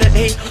unaware that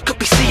he could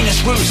be seen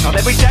as rude. Not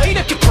every day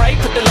that you pray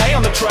for delay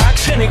on the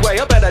tracks. Anyway,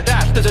 I better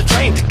dash, there's a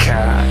train to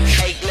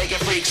catch. Eight-legged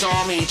freaks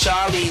on me,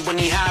 Charlie. When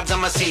he hides,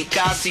 I'ma seek,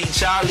 I see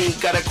Charlie.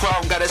 Gotta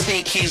crawl, gotta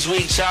sneak, he's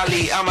weak,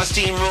 Charlie. I'ma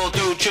steamroll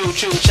through,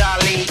 choo-choo,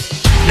 Charlie.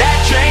 That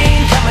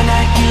train coming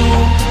at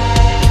you,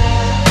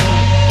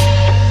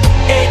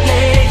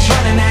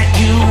 running at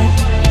you.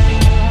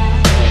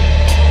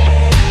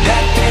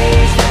 That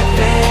face, that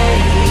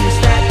face,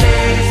 that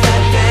face,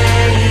 that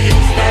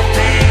face, that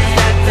face,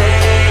 that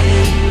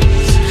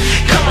face,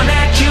 coming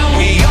at you.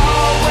 We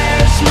all wear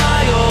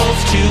smiles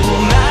to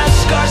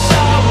mask our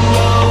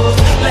sorrows.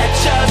 Let's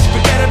just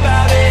forget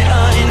about it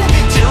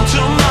until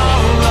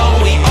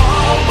tomorrow. We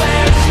all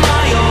wear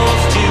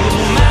smiles to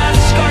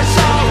mask our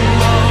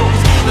sorrows.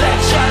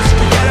 Let's just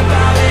forget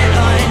about it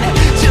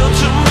until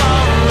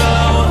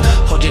tomorrow.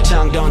 Hold your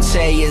tongue, don't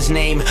say his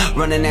name.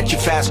 Running at you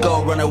fast,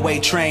 go runaway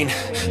train.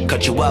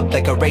 Cut you up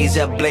like a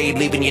razor blade,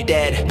 leaving you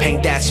dead.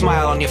 Paint that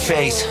smile on your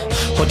face.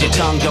 Hold your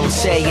tongue, don't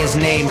say his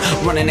name.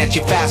 Running at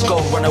you fast,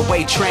 go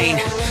runaway train.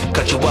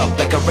 Cut you up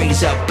like a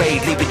razor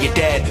blade, leaving you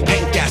dead.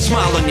 Paint that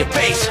smile on your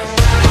face.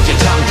 Hold your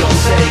tongue, don't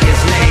say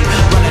his name.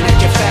 Running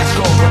at you fast,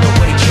 go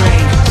runaway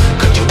train.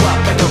 Cut you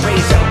up like a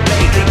razor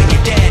blade, leaving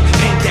you dead.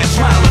 Paint that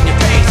smile on your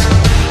face.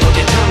 Hold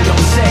your tongue,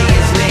 don't say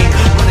his name.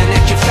 Running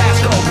at you fast,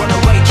 go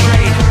runaway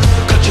train.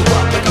 Cut you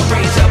up like a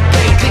razor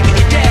blade, leaving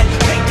you dead.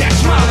 Paint that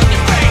smile on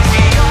your face.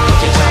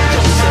 Hold your tongue,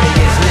 don't say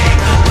his name.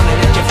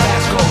 Running at you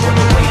fast, go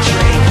runaway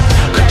train.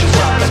 Cut you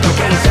up like a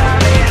razor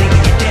blade,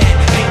 leaving you dead.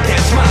 Paint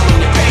that smile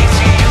on your face.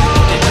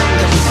 Hold your tongue,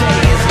 don't say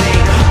his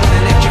name.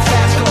 Running at you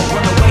fast, go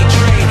runaway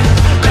train.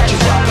 Cut you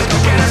up like a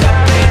razor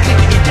blade,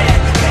 leaving you dead.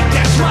 Paint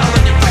that smile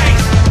on your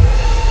face.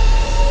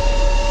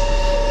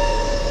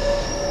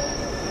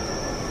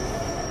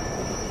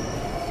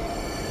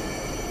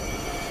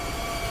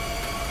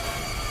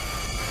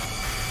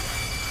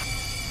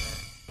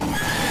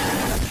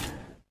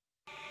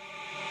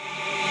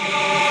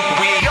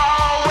 We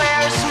all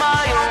wear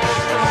smiles.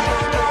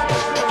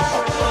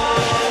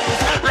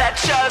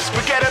 Let's just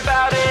forget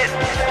about it.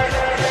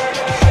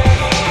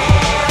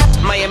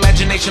 My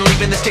imagination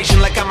leaving the station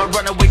like I'm a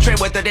runaway train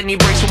without any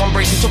brakes, so I'm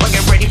bracing so I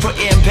get ready for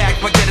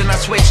impact. But then I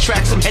switch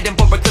tracks, I'm heading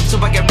for a clip so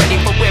I get ready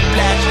for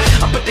whiplash.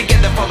 I'm put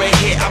together for a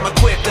hit, I'm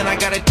equipped and I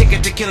got a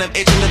ticket to kill him,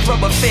 itching to throw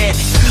a fit.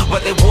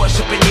 But they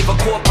worshiping evil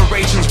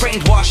corporations,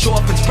 brainwash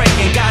orphans,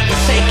 praying God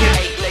forsaken.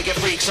 Eight-legged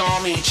freaks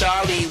on me,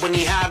 Charlie. When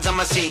he hides,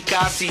 I'ma seek,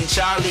 I see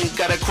Charlie.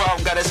 Gotta crawl,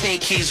 gotta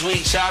sneak, he's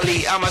weak,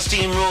 Charlie. I'ma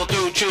steamroll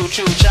through,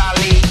 choo-choo,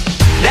 Charlie.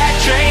 That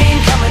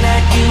train coming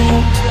at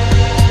you.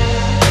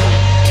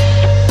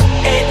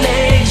 8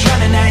 legs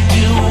running at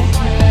you.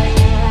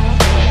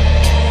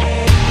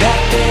 That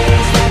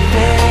face, that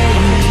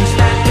face,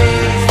 that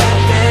face, that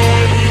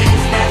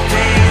face, that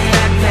face,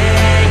 that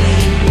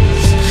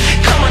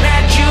face, coming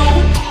at you.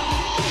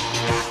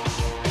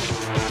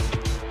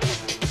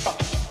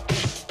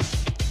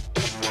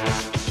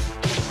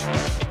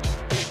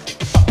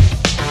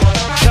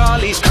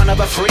 Charlie's kind of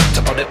a freak,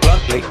 to put it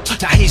bluntly.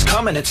 Now he's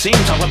coming, it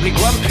seems horribly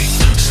grumpy.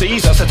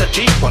 Sees us at the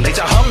Jeep, well it's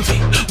a Humvee.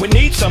 We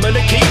need someone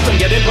to keep from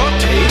getting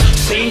rocky.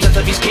 Seems as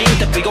if he's keen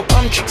to feel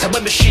punchy. So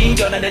we're machine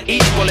gunning at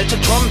each bullet a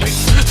trumpet.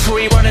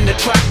 Free running the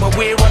track, but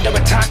we're under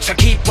attack. So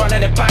keep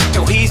running it back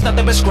till he's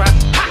nothing but scrap.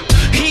 Ha!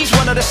 He's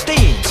one of the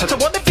steam, so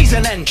what if he's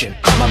an engine?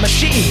 I'm a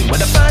machine,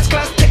 with a first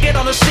class ticket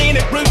on a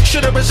scenic route.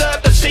 Should've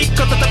reserved the seat,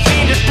 cause of the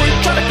fiendish brute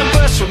trying to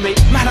converse with me.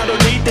 Man, I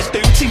don't need this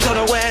dude, seems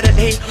unaware that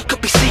he could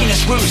be seen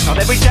as rude. Not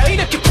every day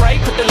that you pray,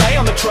 put delay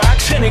on the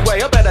tracks.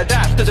 Anyway, I better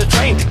dash, there's a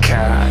train to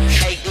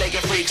catch.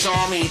 Eight-legged freaks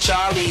on me,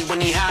 Charlie.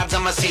 When he hides,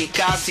 I'ma seek,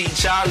 I see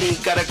Charlie.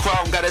 Gotta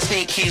crawl, gotta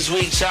sneak, he's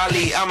weak,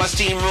 Charlie. I'ma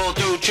steamroll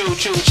through,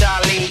 choo-choo,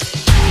 Charlie.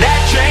 That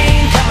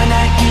train coming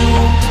at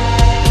you.